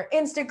work on her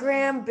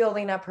Instagram,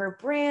 building up her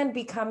brand,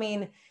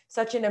 becoming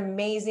such an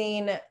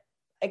amazing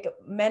like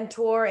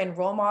mentor and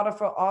role model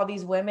for all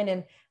these women.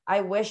 And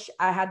I wish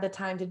I had the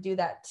time to do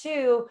that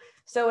too.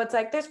 So it's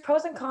like, there's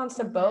pros and cons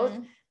to both.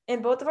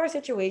 In both of our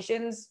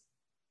situations,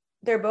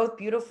 they're both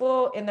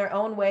beautiful in their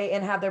own way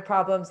and have their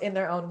problems in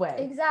their own way.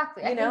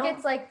 Exactly. I think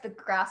it's like the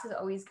grass is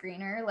always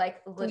greener.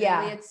 Like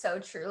literally it's so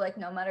true. Like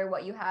no matter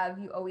what you have,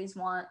 you always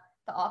want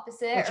the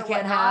opposite Which or you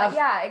can't whatnot. have.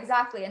 Yeah,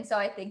 exactly. And so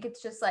I think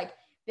it's just like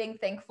being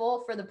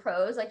thankful for the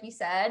pros, like you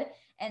said,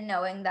 and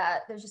knowing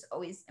that there's just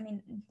always, I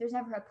mean, there's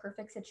never a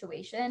perfect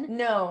situation.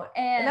 No.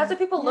 And that's what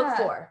people look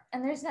for.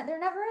 And there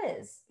never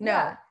is. No.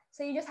 Yeah.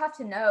 So you just have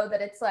to know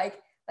that it's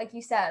like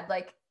you said,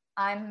 like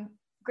I'm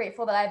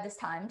grateful that I have this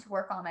time to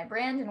work on my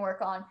brand and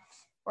work on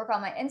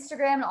my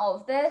Instagram and all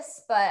of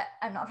this, but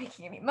I'm not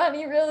making any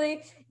money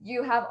really.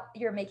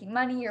 You're making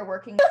money, you're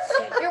working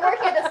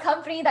at this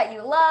company that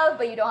you love,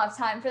 but you don't have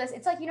time for this.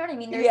 It's like, you know what I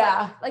mean? There's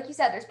like you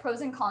said, there's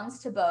pros and cons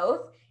to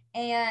both.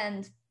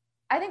 And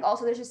I think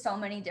also there's just so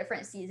many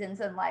different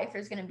seasons in life.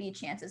 There's going to be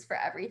chances for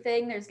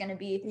everything. There's going to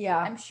be,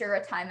 I'm sure,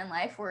 a time in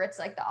life where it's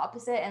like the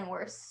opposite and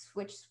we're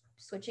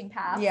switching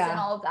paths and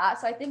all of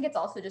that. So I think it's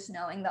also just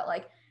knowing that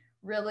like,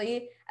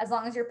 really, as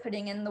long as you're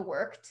putting in the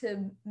work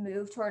to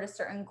move toward a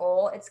certain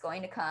goal, it's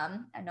going to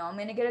come. I know I'm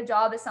going to get a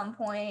job at some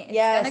point. It's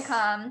going to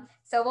come.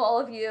 So will all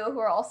of you who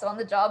are also on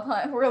the job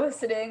hunt who are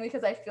listening,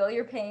 because I feel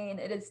your pain.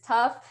 It is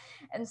tough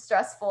and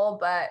stressful,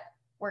 but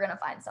we're going to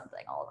find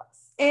something, all of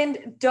us.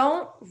 And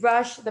don't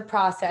rush the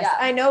process. Yeah.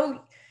 I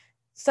know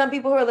some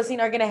people who are listening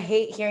are going to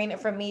hate hearing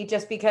it from me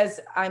just because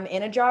I'm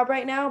in a job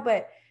right now,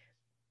 but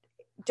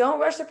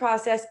don't rush the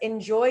process.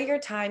 Enjoy your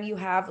time you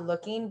have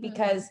looking,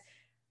 because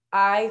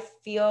I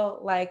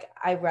feel like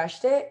I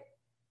rushed it.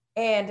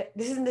 And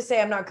this isn't to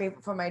say I'm not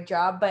grateful for my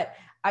job, but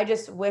I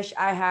just wish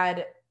I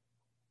had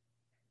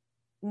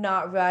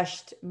not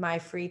rushed my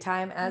free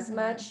time as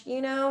much,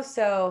 you know?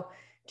 So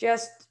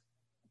just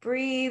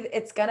breathe.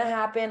 It's going to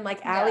happen.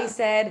 Like Allie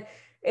said,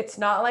 it's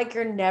not like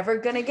you're never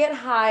going to get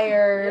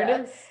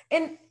hired.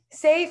 And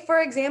say,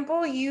 for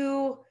example,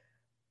 you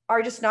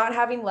are just not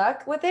having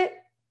luck with it.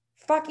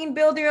 Fucking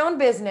build your own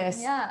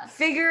business. Yeah.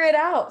 Figure it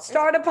out.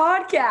 Start a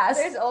podcast.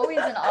 There's always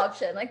an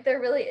option. Like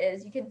there really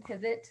is. You can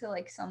pivot to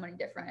like so many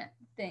different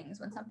things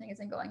when something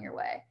isn't going your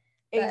way.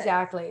 But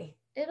exactly.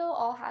 It'll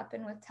all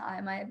happen with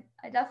time. I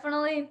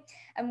definitely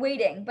am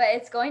waiting, but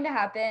it's going to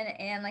happen.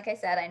 And like I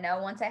said, I know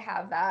once I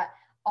have that,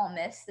 I'll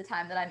miss the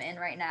time that I'm in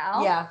right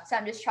now. Yeah. So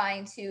I'm just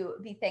trying to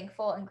be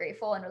thankful and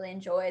grateful and really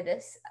enjoy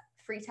this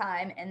free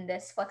time and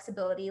this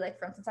flexibility. Like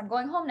for instance, I'm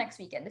going home next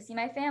weekend to see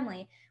my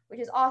family, which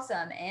is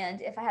awesome.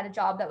 And if I had a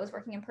job that was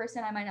working in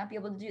person, I might not be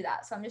able to do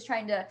that. So I'm just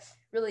trying to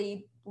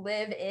really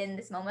live in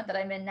this moment that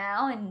I'm in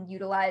now and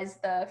utilize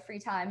the free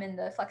time and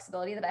the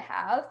flexibility that I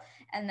have.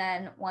 And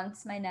then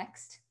once my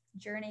next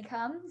journey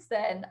comes,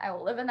 then I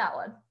will live in that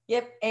one.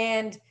 Yep.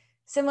 And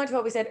similar to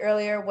what we said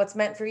earlier, what's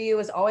meant for you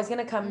is always going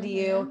to come to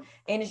you.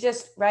 And it's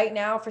just right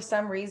now, for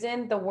some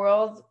reason, the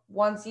world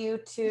wants you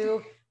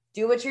to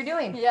do what you're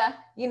doing. Yeah.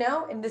 You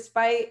know, and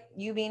despite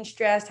you being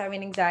stressed,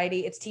 having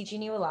anxiety, it's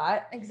teaching you a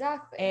lot.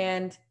 Exactly.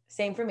 And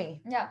same for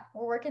me. Yeah.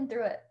 We're working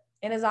through it.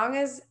 And as long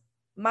as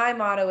my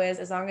motto is,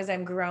 as long as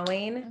I'm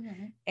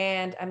growing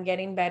and I'm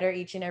getting better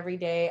each and every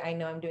day, I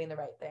know I'm doing the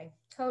right thing.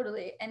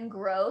 Totally. And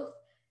growth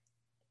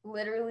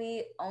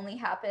literally only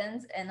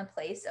happens in a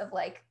place of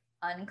like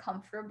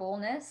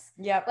uncomfortableness.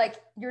 Yep.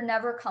 Like you're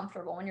never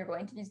comfortable when you're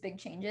going through these big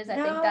changes. I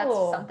think that's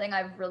something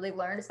I've really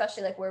learned,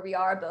 especially like where we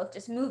are both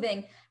just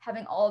moving,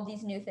 having all of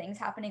these new things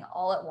happening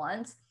all at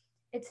once.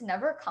 It's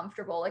never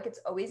comfortable. Like it's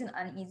always an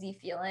uneasy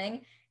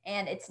feeling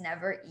and it's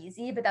never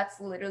easy, but that's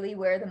literally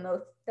where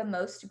the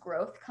most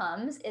growth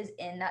comes, is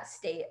in that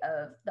state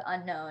of the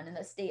unknown and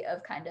the state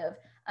of kind of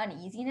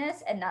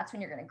uneasiness. And that's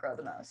when you're going to grow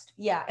the most.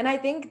 Yeah. And I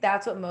think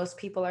that's what most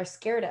people are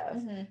scared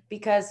of,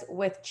 because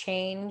with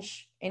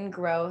change and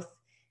growth,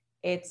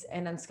 it's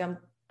an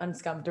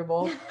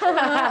uncomfortable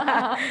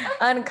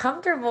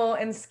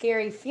and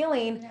scary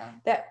feeling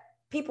that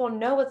people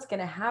know what's going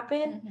to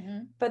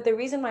happen. But the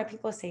reason why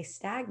people say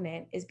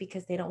stagnant is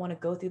because they don't want to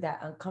go through that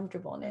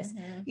uncomfortableness.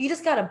 You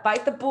just got to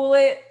bite the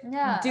bullet,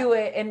 do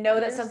it, and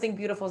know that something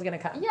beautiful is going to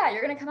come. Yeah,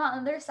 you're going to come out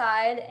on the other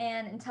side.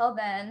 And until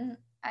then,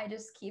 I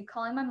just keep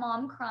calling my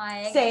mom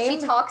crying.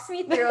 Same. She talks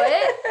me through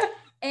it.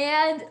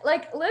 And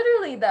like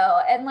literally though,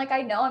 and like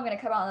I know I'm going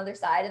to come out on the other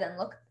side and then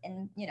look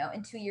in, you know,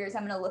 in 2 years,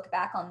 I'm going to look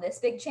back on this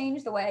big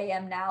change the way I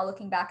am now,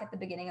 looking back at the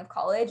beginning of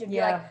college and be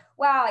like,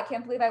 wow, I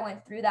can't believe I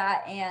went through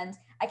that. And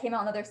I came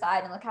out on the other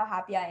side and look how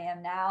happy I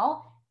am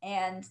now.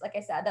 And like I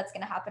said, that's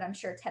going to happen, I'm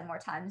sure, 10 more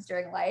times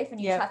during life. And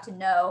you just have to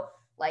know,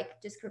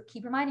 like, just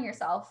keep reminding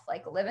yourself,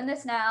 like, live in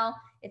this now.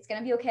 It's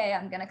going to be okay.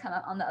 I'm going to come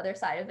out on the other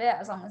side of it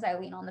as long as I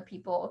lean on the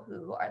people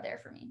who are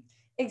there for me.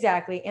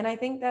 Exactly. And I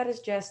think that is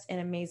just an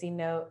amazing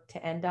note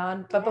to end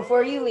on. But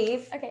before you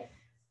leave,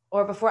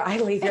 or before I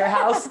leave your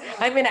house,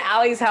 I'm in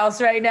Allie's house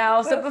right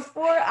now. So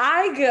before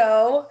I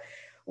go,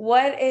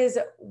 What is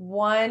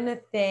one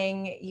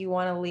thing you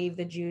want to leave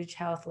the Juge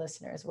Health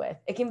listeners with?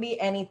 It can be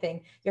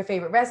anything. Your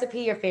favorite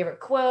recipe, your favorite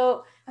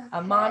quote,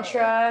 a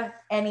mantra,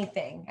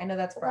 anything. I know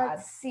that's broad.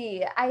 Let's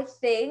see. I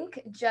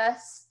think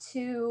just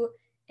to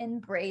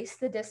embrace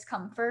the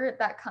discomfort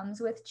that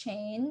comes with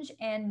change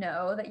and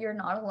know that you're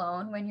not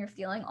alone when you're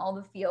feeling all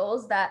the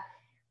feels, that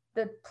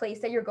the place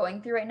that you're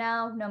going through right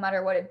now, no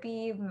matter what it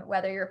be,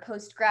 whether you're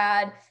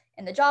post-grad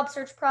in the job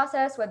search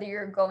process, whether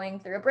you're going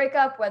through a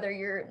breakup,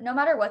 no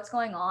matter what's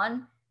going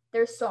on,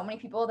 there's so many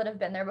people that have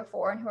been there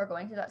before and who are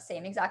going through that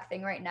same exact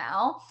thing right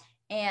now.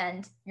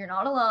 And you're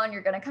not alone.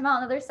 You're going to come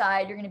out on the other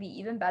side. You're going to be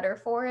even better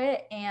for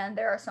it. And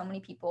there are so many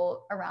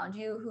people around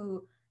you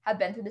who have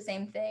been through the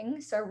same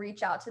thing. So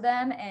reach out to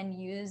them and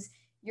use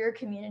your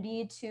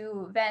community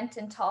to vent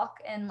and talk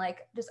and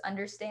like just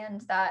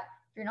understand that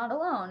you're not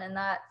alone and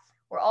that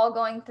we're all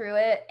going through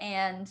it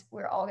and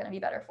we're all going to be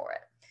better for it.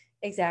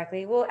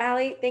 Exactly. Well,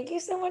 Allie, thank you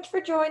so much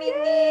for joining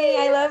me.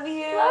 I love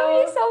you.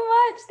 Love you so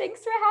much.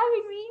 Thanks for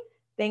having me.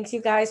 Thanks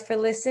you guys for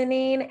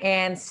listening,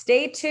 and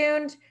stay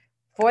tuned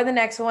for the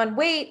next one.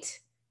 Wait,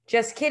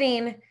 just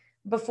kidding.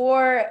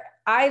 Before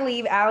I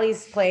leave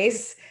Allie's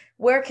place,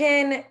 where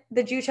can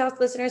the Juge Health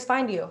listeners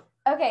find you?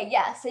 Okay,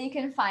 yeah. So you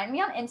can find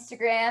me on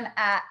Instagram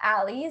at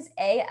Allys,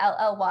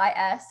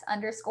 ALLYS_eats.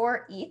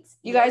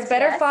 You guys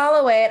better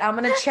follow it. I'm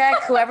going to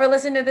check whoever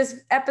listened to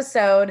this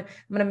episode. I'm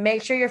going to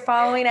make sure you're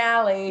following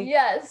Allie.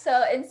 Yeah, so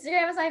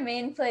Instagram is my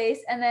main place.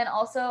 And then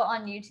also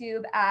on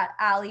YouTube at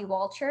Allie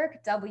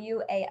Walchirk,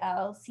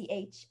 WALCHIRK,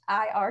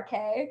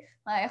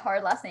 my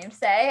hard last name to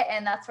say.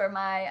 And that's where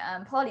my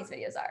Pilates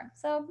videos are.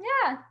 So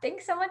yeah,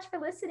 thanks so much for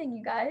listening,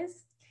 you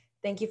guys.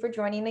 Thank you for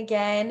joining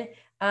again.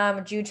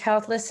 Juge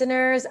Health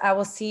listeners, I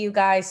will see you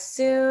guys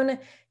soon.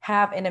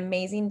 Have an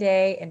amazing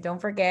day. And don't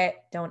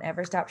forget, don't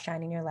ever stop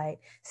shining your light.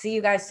 See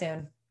you guys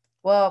soon.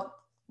 Well,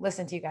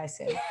 listen to you guys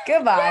soon.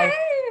 Goodbye.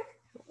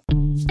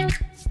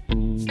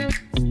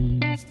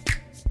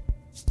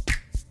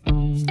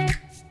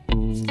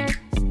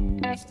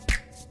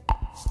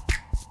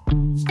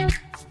 Yay!